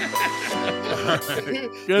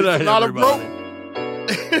 Good night, not everybody. a broke.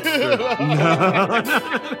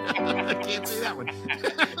 I can't say that one.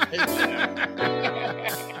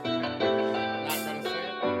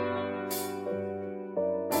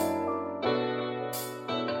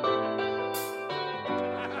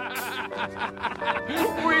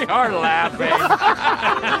 We are laughing.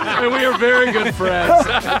 And we are very good friends.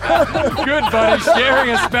 Good buddies,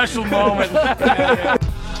 sharing a special moment.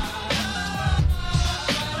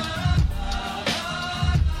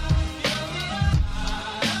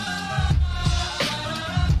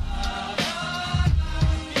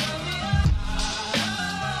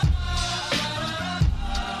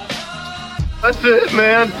 That's it,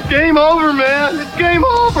 man. Game over, man. It's game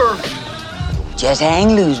over. Just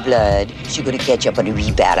hang loose, blood. She's gonna catch up on the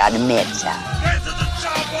rebound on the men's side.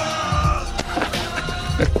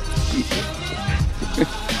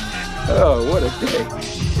 Oh, what a day.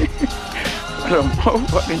 What a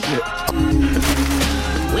motherfucking day.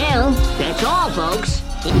 Well, that's all, folks.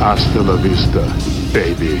 Hasta la vista,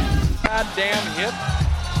 baby. Goddamn hip.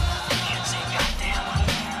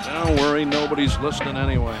 Don't worry, nobody's listening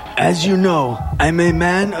anyway. As you know, I'm a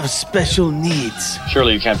man of special needs.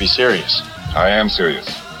 Surely you can't be serious. I am serious.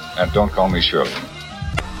 And don't call me Shirley.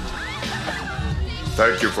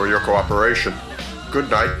 Thank you for your cooperation.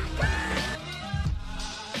 Good night.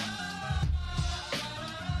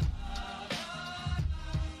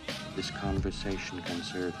 This conversation can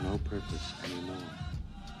serve no purpose anymore.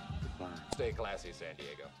 Goodbye. Stay classy, San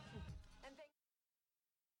Diego.